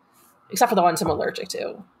 except for the ones I'm allergic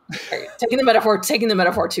to. Right. Taking the metaphor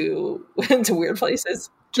to into weird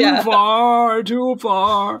places. Too far.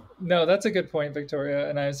 No, that's a good point, Victoria.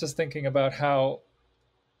 And I was just thinking about how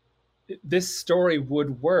this story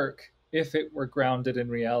would work if it were grounded in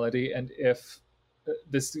reality, and if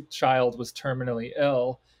this child was terminally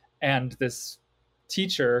ill, and this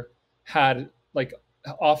teacher had like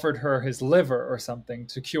offered her his liver or something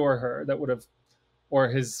to cure her, that would have, or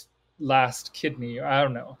his last kidney, I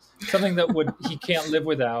don't know, something that would he can't live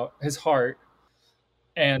without, his heart.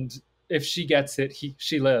 And if she gets it,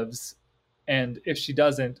 she lives, and if she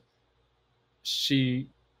doesn't, she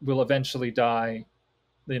will eventually die,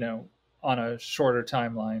 on a shorter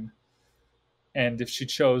timeline. And if she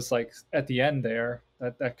chose, like, at the end there,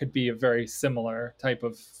 that could be a very similar type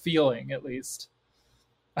of feeling, at least.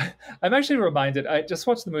 I'm actually reminded, I just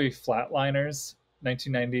watched the movie Flatliners,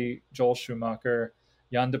 1990, Joel Schumacher,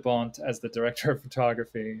 Jan de Bont as the director of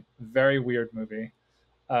photography. Very weird movie.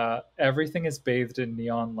 Everything is bathed in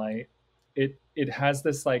neon light. It has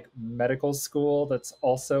this like medical school that's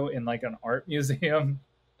also in like an art museum,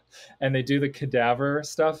 and they do the cadaver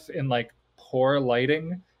stuff in like poor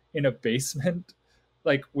lighting in a basement,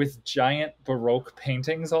 like with giant Baroque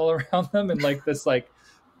paintings all around them, and like this like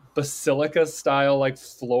basilica style like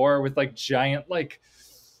floor with like giant like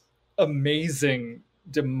amazing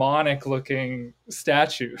demonic looking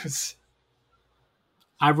statues.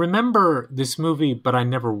 I remember this movie, but I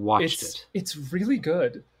never watched it. It's really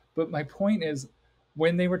good. But my point is,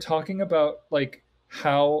 when they were talking about like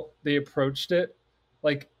how they approached it,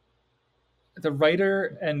 like the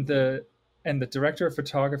writer and the director of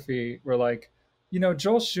photography were like,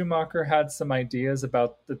 Joel Schumacher had some ideas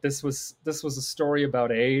about that this was a story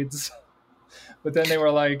about AIDS. But then they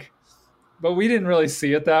were like, but we didn't really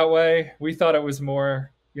see it that way. We thought it was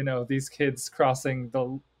more, these kids crossing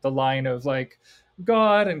the line of like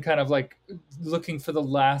God and kind of like looking for the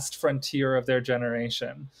last frontier of their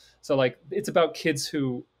generation. So like it's about kids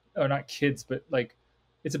who, or not kids, but like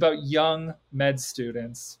it's about young med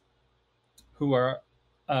students who are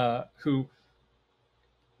who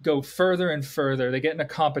go further and further. They get in a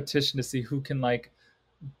competition to see who can like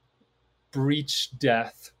breach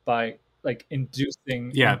death by like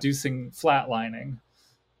inducing flatlining,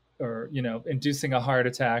 or inducing a heart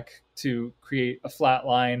attack to create a flat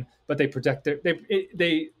line, but they protect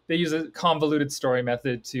they use a convoluted story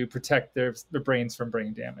method to protect their brains from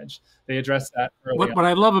brain damage. They address that early on. What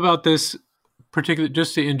I love about this particular,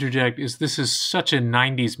 just to interject, is this is such a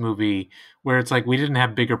 90s movie where it's like we didn't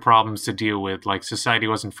have bigger problems to deal with, like society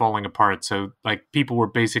wasn't falling apart, so like people were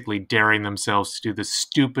basically daring themselves to do the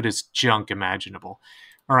stupidest junk imaginable.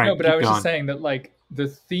 All right, no, but I was just saying that like the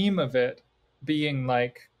theme of it being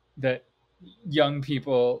like that young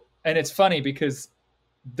people, and it's funny because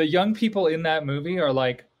the young people in that movie are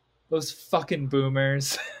like those fucking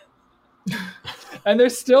boomers. And they're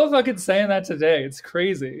still fucking saying that today. It's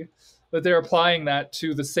crazy that they're applying that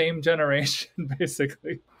to the same generation,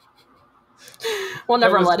 basically. We'll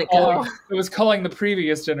never let it go. It was calling the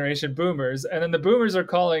previous generation boomers, and then the boomers are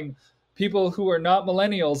calling people who are not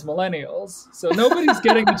millennials. So nobody's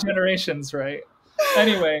getting the generations right.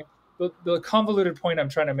 Anyway, the convoluted point I'm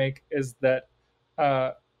trying to make is that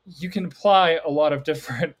you can apply a lot of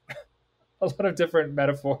different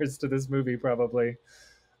metaphors to this movie, probably,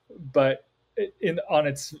 but on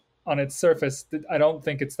its surface, I don't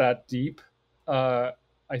think it's that deep. I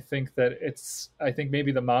think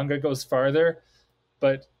maybe the manga goes farther,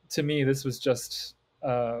 but to me, this was just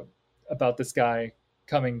about this guy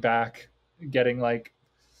coming back, getting like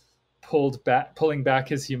pulling back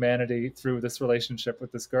his humanity through this relationship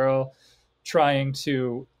with this girl, trying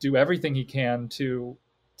to do everything he can to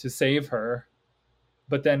save her,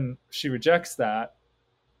 but then she rejects that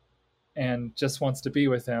and just wants to be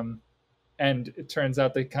with him. And it turns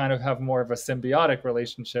out they kind of have more of a symbiotic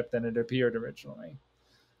relationship than it appeared originally.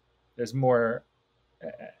 There's more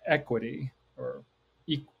equity or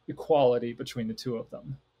equality between the two of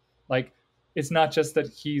them. Like, it's not just that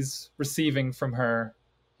he's receiving from her,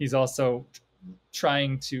 he's also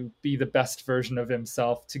trying to be the best version of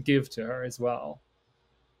himself to give to her as well.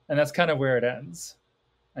 And that's kind of where it ends.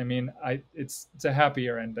 I mean, it's a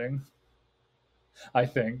happier ending, I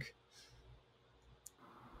think.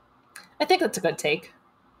 I think that's a good take.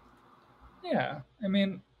 Yeah. I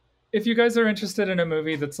mean, if you guys are interested in a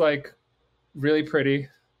movie that's like really pretty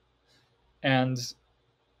and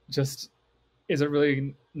just is a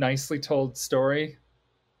really nicely told story,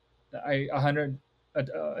 an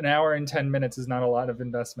hour and 10 minutes is not a lot of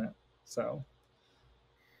investment. So,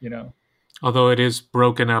 Although it is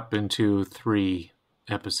broken up into 3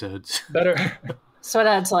 episodes. Better. So it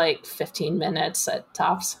adds like 15 minutes at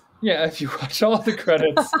tops. Yeah, if you watch all the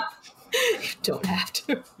credits. You don't have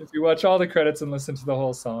to. If you watch all the credits and listen to the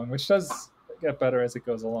whole song, which does get better as it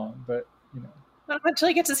goes along, but But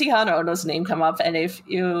eventually you get to see Hana Ono's name come up, and if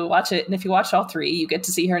you watch it, and if you watch all 3, you get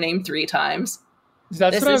to see her name 3 times.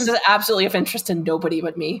 That's This what I is was. absolutely of interest to nobody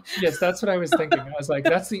but me. Yes, that's what I was thinking. I was like,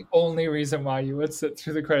 that's the only reason why you would sit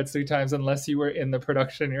through the credits 3 times, unless you were in the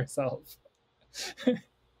production yourself.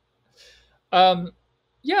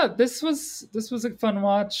 Yeah, this was a fun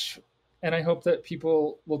watch, and I hope that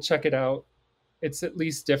people will check it out. It's at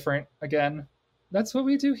least different again. That's what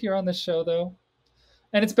we do here on this show, though,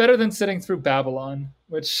 and it's better than sitting through Babylon,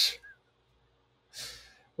 which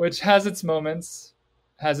has its moments,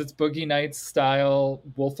 has its Boogie Nights style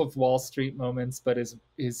Wolf of Wall Street moments, but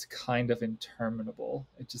is kind of interminable.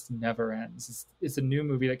 It just never ends. It's a new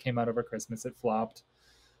movie that came out over Christmas. It flopped.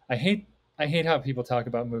 I hate how people talk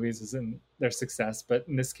about movies as in their success, but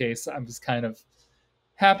in this case, I'm just kind of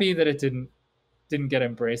happy that it didn't get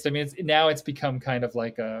embraced. I mean, it's become kind of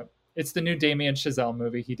like it's the new Damien Chazelle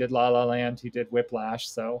movie. He did La La Land, he did Whiplash,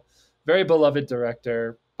 so very beloved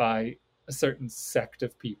director by a certain sect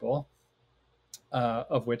of people,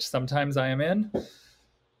 of which sometimes I am in.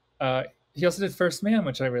 He also did First Man,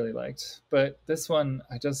 which I really liked, but this one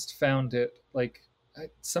I just found it like.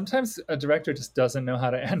 Sometimes a director just doesn't know how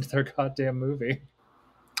to end their goddamn movie.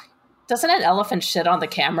 Doesn't an elephant shit on the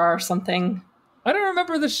camera or something? I don't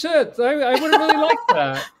remember the shit. I would have really liked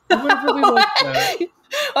that. I would have really liked that.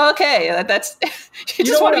 Okay, that's you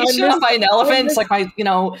just want to be shit on by an elephant. It's like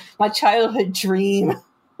my childhood dream.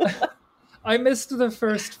 I missed the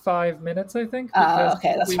first 5 minutes, I think, because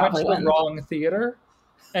okay, that's we probably went to the wrong theater,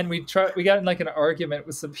 and we got in like an argument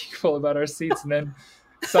with some people about our seats, and then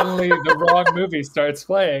suddenly the wrong movie starts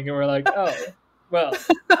playing, and we're like, oh, well,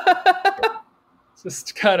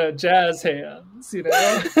 just kind of jazz hands,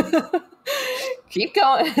 Keep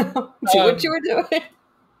going. Do what you were doing.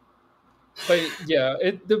 But yeah,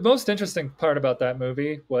 the most interesting part about that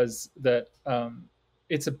movie was that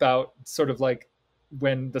it's about sort of like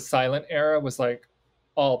when the silent era was like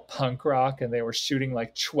all punk rock, and they were shooting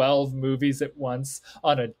like 12 movies at once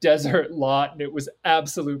on a desert lot, and it was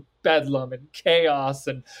absolute bedlam and chaos,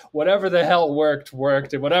 and whatever the hell worked,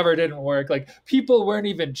 and whatever didn't work, like people weren't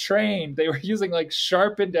even trained. They were using like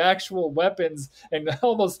sharpened actual weapons and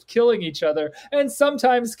almost killing each other, and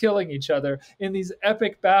sometimes killing each other in these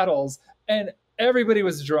epic battles, and everybody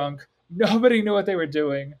was drunk. Nobody knew what they were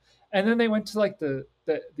doing. And then they went to like the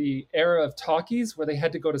era of talkies, where they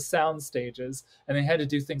had to go to sound stages, and they had to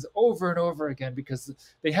do things over and over again because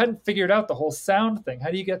they hadn't figured out the whole sound thing.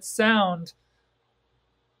 How do you get sound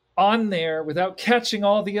on there without catching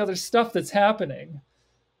all the other stuff that's happening?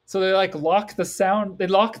 So they like lock the sound, they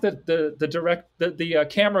lock the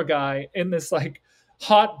camera guy in this like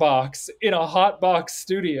hot box in a hot box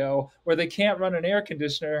studio where they can't run an air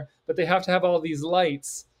conditioner, but they have to have all these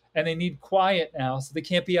lights, and they need quiet now, so they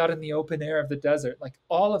can't be out in the open air of the desert. Like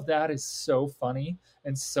all of that is so funny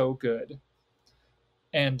and so good.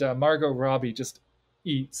 And Margot Robbie just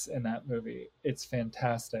eats in that movie. It's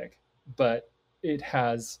fantastic, but it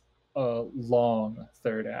has a long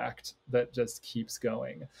third act that just keeps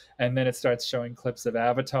going. And then it starts showing clips of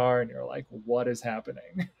Avatar, and you're like, what is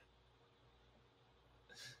happening?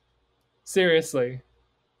 Seriously,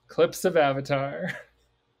 clips of Avatar.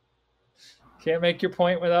 Can't make your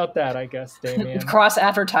point without that, I guess, Damien.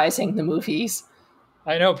 Cross-advertising the movies.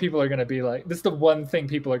 I know people are going to be like, this is the one thing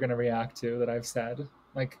people are going to react to that I've said.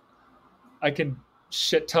 Like, I can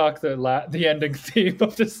shit talk the ending theme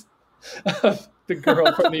of this, of The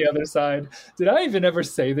Girl from the Other Side. Did I even ever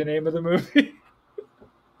say the name of the movie?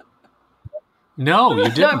 No, you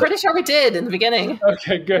didn't. No, I'm pretty sure we did in the beginning.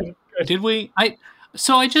 Okay, good. Did we?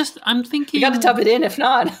 I'm thinking. You got to dub it in, if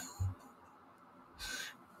not.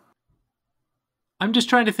 I'm just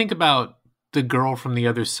trying to think about The Girl from the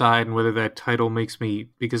Other Side and whether that title makes me,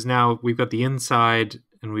 because now we've got The Inside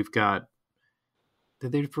and we've got,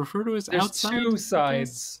 did they refer to as There's outside? two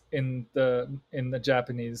sides in the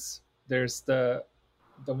Japanese. There's the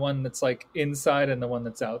one that's like inside and the one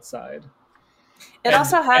that's outside. It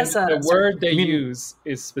also has the word they use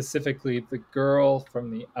is specifically the girl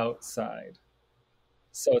from the outside.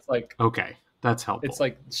 So it's like, okay, that's helpful. It's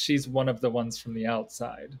like she's one of the ones from the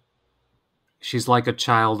outside. She's like a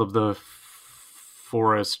child of the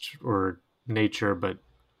forest or nature, but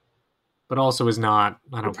also is not.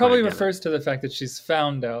 I don't. It probably refers to the fact that she's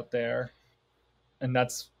found out there, and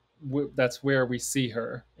that's where we see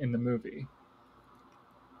her in the movie.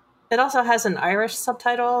 It also has an Irish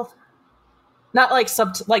subtitle, not like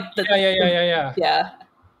Yeah. Yeah,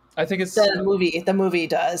 I think it's the movie. The movie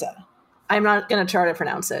does. I'm not going to try to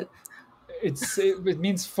pronounce it. It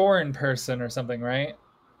means foreign person or something, right?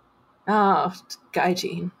 Oh,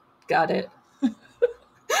 gaijin. Got it.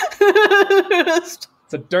 It's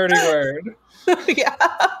a dirty word. Yeah.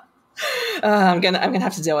 I'm gonna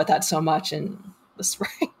have to deal with that so much in the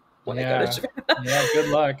spring. when I go to Japan. Yeah, good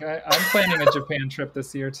luck. I'm planning a Japan trip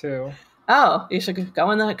this year too. Oh, you should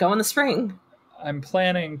go in the spring. I'm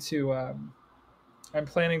planning to go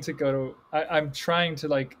to. I'm trying to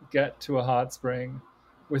like get to a hot spring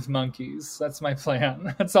with monkeys. That's my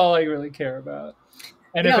plan. That's all I really care about.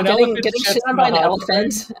 And if an elephant getting shits shit on in by a an hot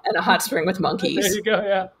elephant spring- and a hot spring with monkeys. There you go.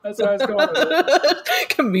 Yeah, that's what I was going with.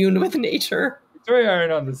 Commune with nature. Victoria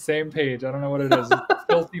aren't on the same page. I don't know what it is.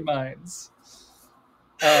 Filthy minds.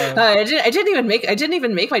 I didn't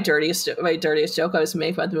even make my dirtiest joke I was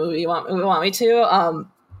making about the movie. You want me to?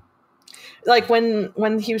 Like when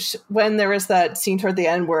there was that scene toward the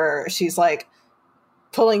end where she's like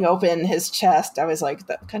pulling open his chest, I was like,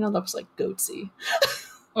 that kind of looks like goatsy.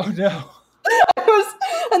 Oh no.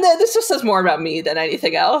 And then this just says more about me than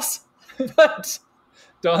anything else. But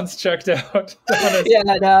Dawn's checked out.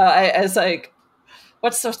 yeah, no, I was like,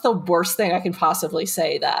 what's the worst thing I can possibly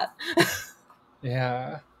say that?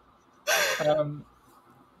 Yeah.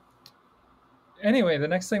 Anyway, the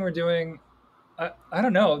next thing we're doing, I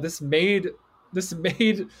don't know. This maid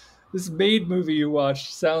movie you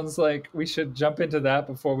watched sounds like we should jump into that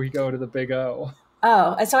before we go to the Big O.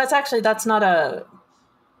 Oh, so that's not a.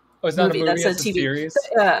 Oh, it's not movie. a movie. That's It's a TV series.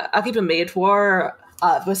 Akiba Maid War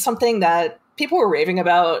was something that people were raving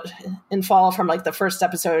about in fall from like the first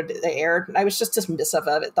episode they aired. And I was just dismissive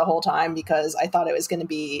of it the whole time because I thought it was going to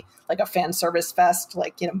be like a fan service fest,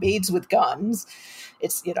 like, maids with guns.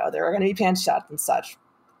 It's, there were going to be pan shots and such.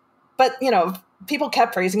 But, people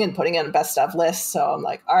kept praising it and putting it in best of lists. So I'm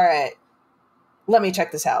like, all right, let me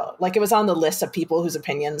check this out. Like, it was on the list of people whose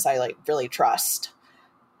opinions I like really trust.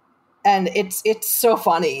 And it's so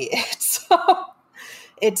funny. It's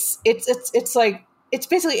like, it's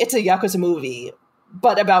basically, it's a Yakuza movie,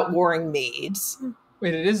 but about warring maids.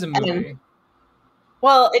 Wait, it is a movie.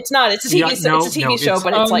 Well, it's not. It's a TV, it's a TV show,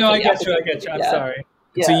 but it's like. I get you. I'm sorry.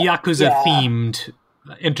 It's a Yakuza themed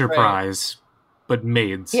enterprise, but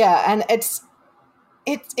maids. Yeah, and it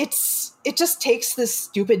just takes this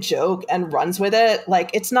stupid joke and runs with it. Like,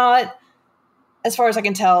 it's not, as far as I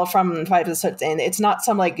can tell from 5 episodes in, it's not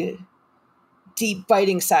some like deep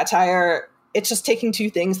biting satire. It's just taking two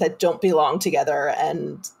things that don't belong together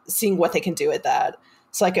and seeing what they can do with that.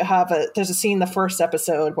 So like there's a scene in the first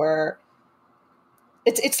episode where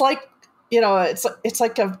it's like, it's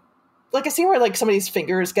like a scene where like somebody's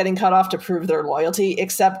finger is getting cut off to prove their loyalty,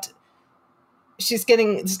 except this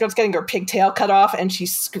girl's getting her pigtail cut off and she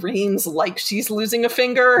screams like she's losing a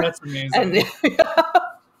finger. That's amazing.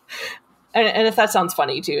 And if that sounds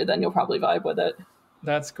funny to you, then you'll probably vibe with it.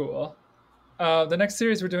 That's cool. The next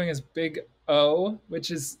series we're doing is Big O,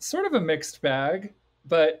 which is sort of a mixed bag,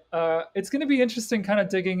 but it's going to be interesting kind of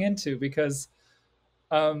digging into because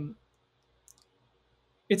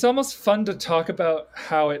it's almost fun to talk about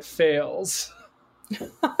how it fails.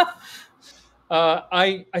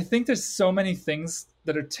 I think there's so many things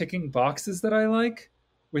that are ticking boxes that I like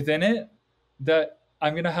within it that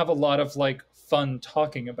I'm going to have a lot of like fun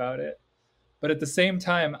talking about it. But at the same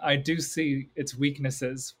time, I do see its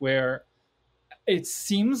weaknesses where it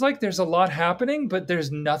seems like there's a lot happening, but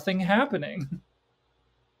there's nothing happening.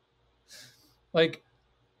 Like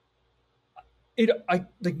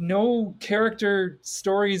no character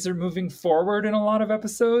stories are moving forward in a lot of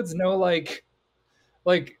episodes. No, like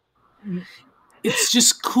it's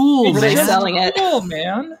just cool. It's just selling it. Cool,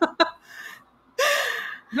 man.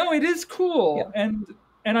 No, it is cool, yeah.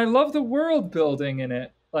 and I love the world building in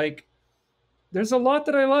it. Like, there's a lot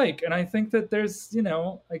that I like, and I think that there's,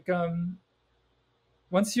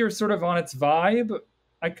 once you're sort of on its vibe,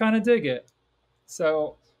 I kind of dig it.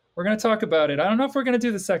 So we're going to talk about it. I don't know if we're going to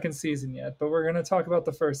do the second season yet, but we're going to talk about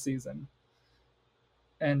the first season.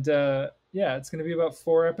 And it's going to be about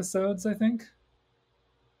 4 episodes, I think.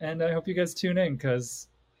 And I hope you guys tune in because,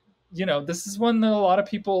 this is one that a lot of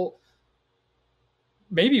people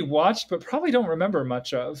maybe watched, but probably don't remember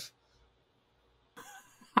much of.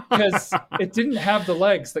 Because it didn't have the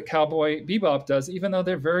legs that Cowboy Bebop does, even though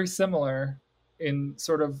they're very similar in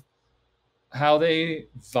sort of how they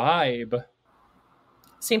vibe.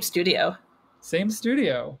 Same studio.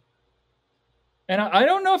 And I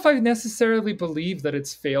don't know if I necessarily believe that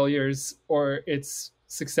its failures or its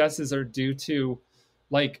successes are due to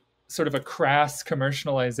like sort of a crass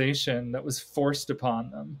commercialization that was forced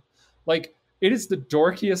upon them. Like, it is the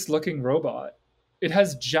dorkiest looking robot. It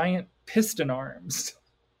has giant piston arms.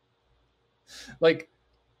 Like,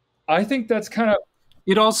 I think that's kind of...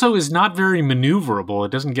 It also is not very maneuverable.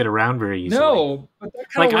 It doesn't get around very easily. No, but that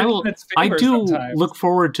kind of works in its favor sometimes. Look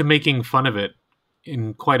forward to making fun of it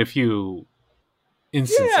in quite a few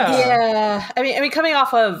instances. Yeah. I mean, coming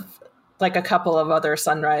off of like a couple of other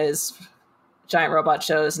Sunrise giant robot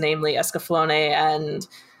shows, namely Escaflowne and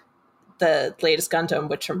the latest Gundam,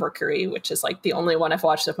 Witch from Mercury, which is like the only one I've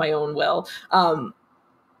watched of my own will.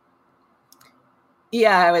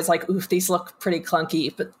 Yeah, I was like, oof, these look pretty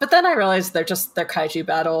clunky. But then I realized they're kaiju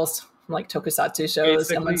battles from like tokusatsu shows.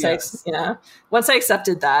 Basically, and once I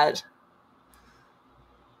accepted that,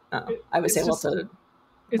 I was able to.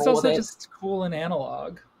 It's also just cool and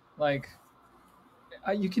analog. Like,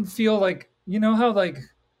 you can feel like, you know how like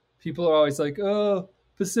people are always like, oh,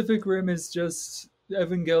 Pacific Rim is just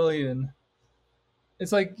Evangelion.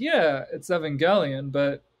 It's like, yeah, it's Evangelion,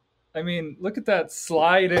 but I mean, look at that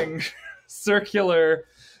sliding circular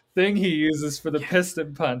thing he uses for the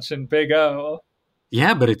piston punch in Big O.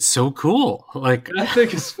 Yeah, but it's so cool. Like, I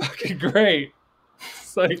think it's fucking great.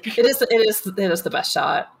 It's like it is the best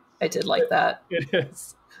shot. I did like that. It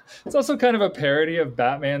is. It's also kind of a parody of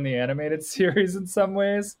Batman the Animated Series in some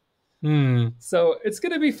ways. So it's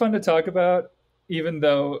going to be fun to talk about, even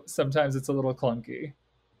though sometimes it's a little clunky.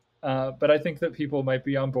 But I think that people might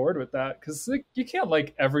be on board with that, because like, you can't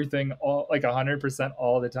like everything all like 100%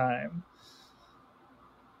 all the time.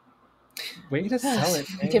 Way to sell it,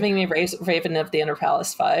 man. Giving me Raven of the Inner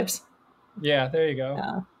Palace vibes. Yeah, there you go.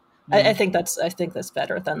 Yeah. I think that's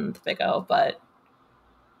better than the Big O, but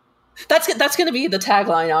that's going to be the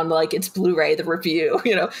tagline on like its Blu-ray, the review.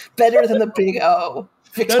 You know, better than the Big O,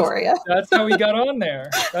 Victoria. That's how we got on there.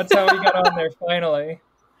 That's how we got on there.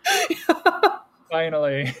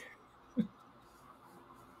 Finally.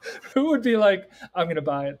 Who would be like, I'm going to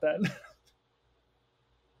buy it then?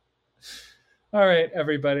 All right,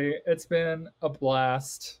 everybody. It's been a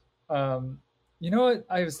blast. You know what?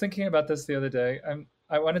 I was thinking about this the other day.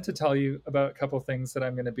 I wanted to tell you about a couple things that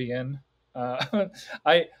I'm going to be in.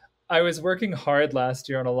 I was working hard last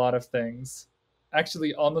year on a lot of things.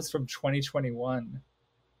 Actually, almost from 2021.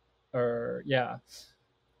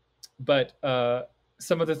 But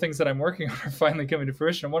some of the things that I'm working on are finally coming to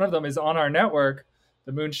fruition. One of them is on our network,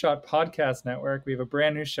 the Moonshot Podcast Network. We have a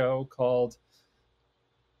brand new show called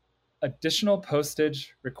Additional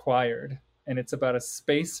Postage Required, and it's about a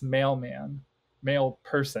space male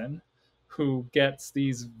person, who gets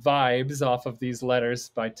these vibes off of these letters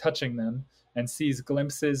by touching them and sees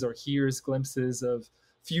glimpses or hears glimpses of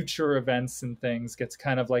future events and things, gets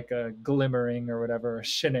kind of like a glimmering or whatever, a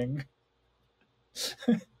shinning.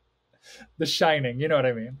 The Shining, you know what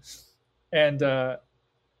I mean? And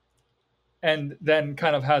then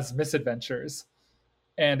kind of has misadventures.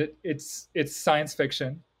 And it's science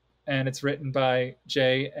fiction, and it's written by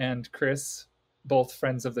Jay and Chris, both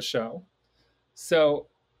friends of the show. So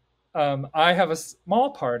I have a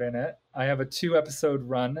small part in it. I have a 2-episode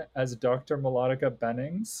run as Dr. Melodica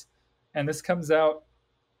Bennings, and this comes out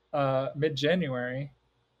mid-January.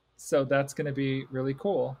 So that's going to be really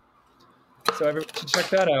cool. So everyone should check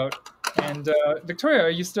that out. And Victoria, are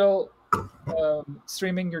you still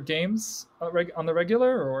streaming your games on the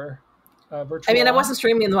regular or virtual? I mean, I wasn't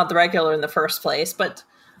streaming them on the regular in the first place, but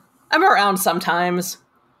I'm around sometimes.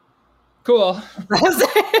 Cool.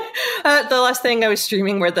 The last thing I was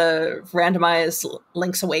streaming were the randomized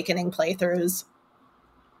Link's Awakening playthroughs.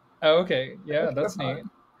 Oh, okay. Yeah, that's neat.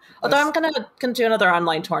 Although I'm gonna do another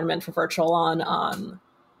online tournament for Virtual on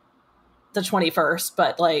the 21st,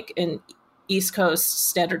 but like in East Coast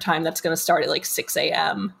Standard Time, that's going to start at like 6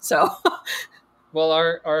 a.m. So, well,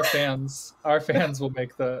 our fans will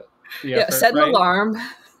make the effort, set an alarm.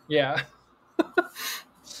 Yeah.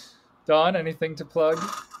 Dawn, anything to plug?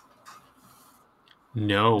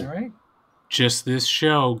 No. All right. Just this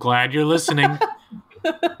show. Glad you're listening.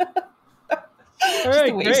 All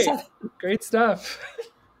right, great stuff.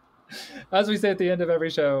 As we say at the end of every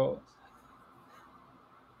show.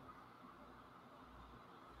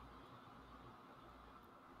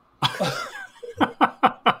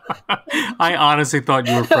 I honestly thought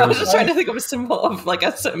you were frozen. I was just trying to think of a symbol of like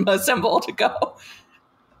a symbol to go.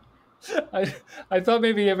 I thought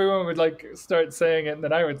maybe everyone would like start saying it and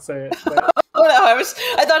then I would say it. But... Oh no,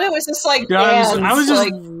 I thought it was just like bands, I was just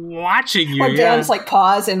like, watching you. Or bands like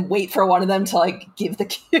pause and wait for one of them to like give the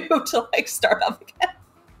cue to like start up again.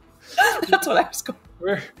 That's what I was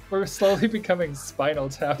going. We're slowly becoming Spinal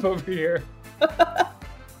Tap over here.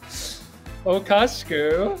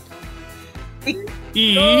 Okashku.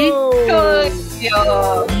 Yo.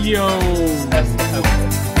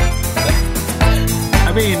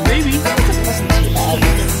 I mean, maybe.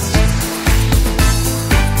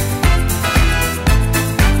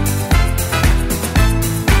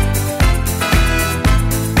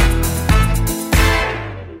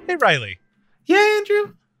 Hey, Riley. Yeah,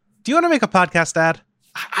 Andrew? Do you want to make a podcast ad?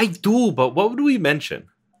 I do, but what would we mention?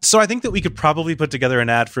 So I think that we could probably put together an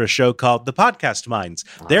ad for a show called The Podcast Minds.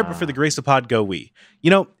 There, but for the grace of pod, go we. You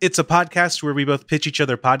know, it's a podcast where we both pitch each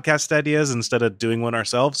other podcast ideas instead of doing one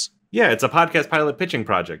ourselves. Yeah, it's a podcast pilot pitching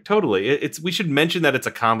project. Totally. We should mention that it's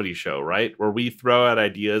a comedy show, right? Where we throw out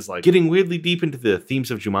ideas like getting weirdly deep into the themes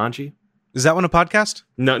of Jumanji. Is that one a podcast?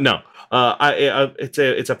 No. It's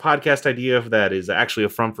a podcast idea that is actually a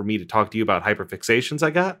front for me to talk to you about hyperfixations I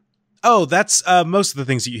got. Oh, that's most of the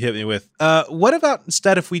things that you hit me with. What about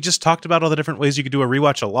instead if we just talked about all the different ways you could do a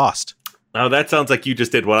rewatch of Lost? Oh, that sounds like you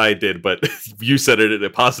just did what I did, but you said it in a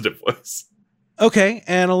positive voice. Okay,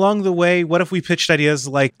 and along the way, what if we pitched ideas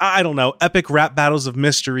like, I don't know, Epic Rap Battles of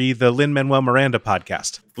Mystery, the Lin-Manuel Miranda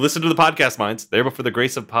podcast? Listen to the Podcast Minds. There, but for the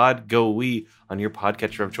grace of pod, go we on your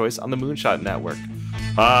podcatcher of choice on the Moonshot Network.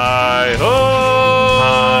 Hi-ho!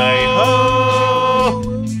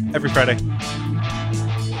 Hi-ho! Every Friday.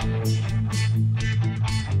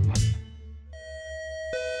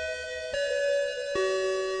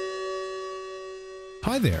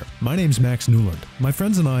 Hi there, my name's Max Newland. My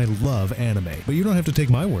friends and I love anime, but you don't have to take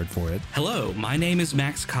my word for it. Hello, my name is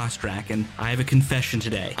Max Kostrak, and I have a confession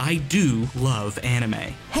today. I do love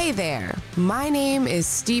anime. Hey there, my name is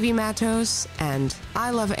Stevie Matos, and I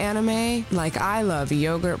love anime like I love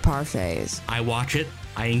yogurt parfaits. I watch it,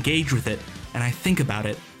 I engage with it, and I think about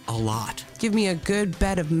it a lot. Give me a good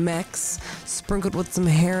bed of mechs, sprinkled with some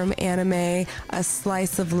harem anime, a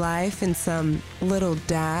slice of life, and some little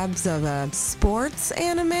dabs of a sports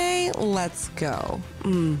anime. Let's go.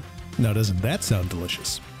 Now doesn't that sound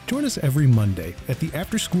delicious? Join us every Monday at the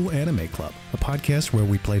After School Anime Club, a podcast where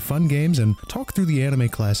we play fun games and talk through the anime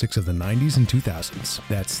classics of the 90s and 2000s.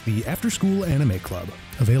 That's the After School Anime Club,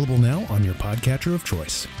 available now on your podcatcher of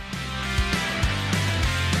choice.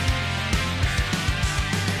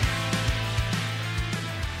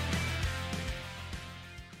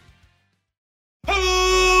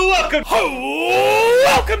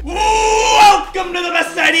 Welcome to the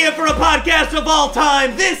best idea for a podcast of all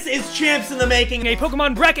time. This is Champs in the Making, a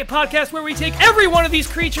Pokemon bracket podcast where we take every one of these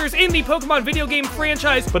creatures in the Pokemon video game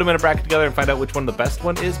franchise, put them in a bracket together and find out which one the best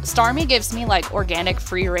one is. Starmie gives me like organic,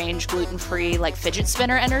 free-range, gluten-free, like fidget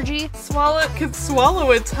spinner energy. Swallow can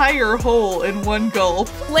swallow a tire whole in one gulp.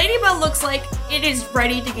 Ladybug looks like it is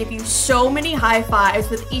ready to give you so many high fives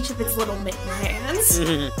with each of its little mitten hands.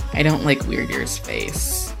 I don't like Weird Ear's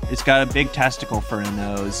face. It's got a big testicle for a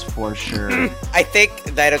nose, for sure. I think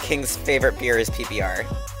Nidoking's favorite beer is PBR.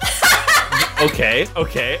 Okay.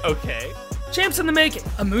 Champs in the Making,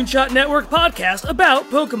 a Moonshot Network podcast about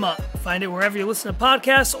Pokemon. Find it wherever you listen to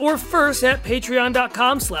podcasts or first at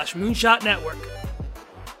patreon.com/moonshotnetwork.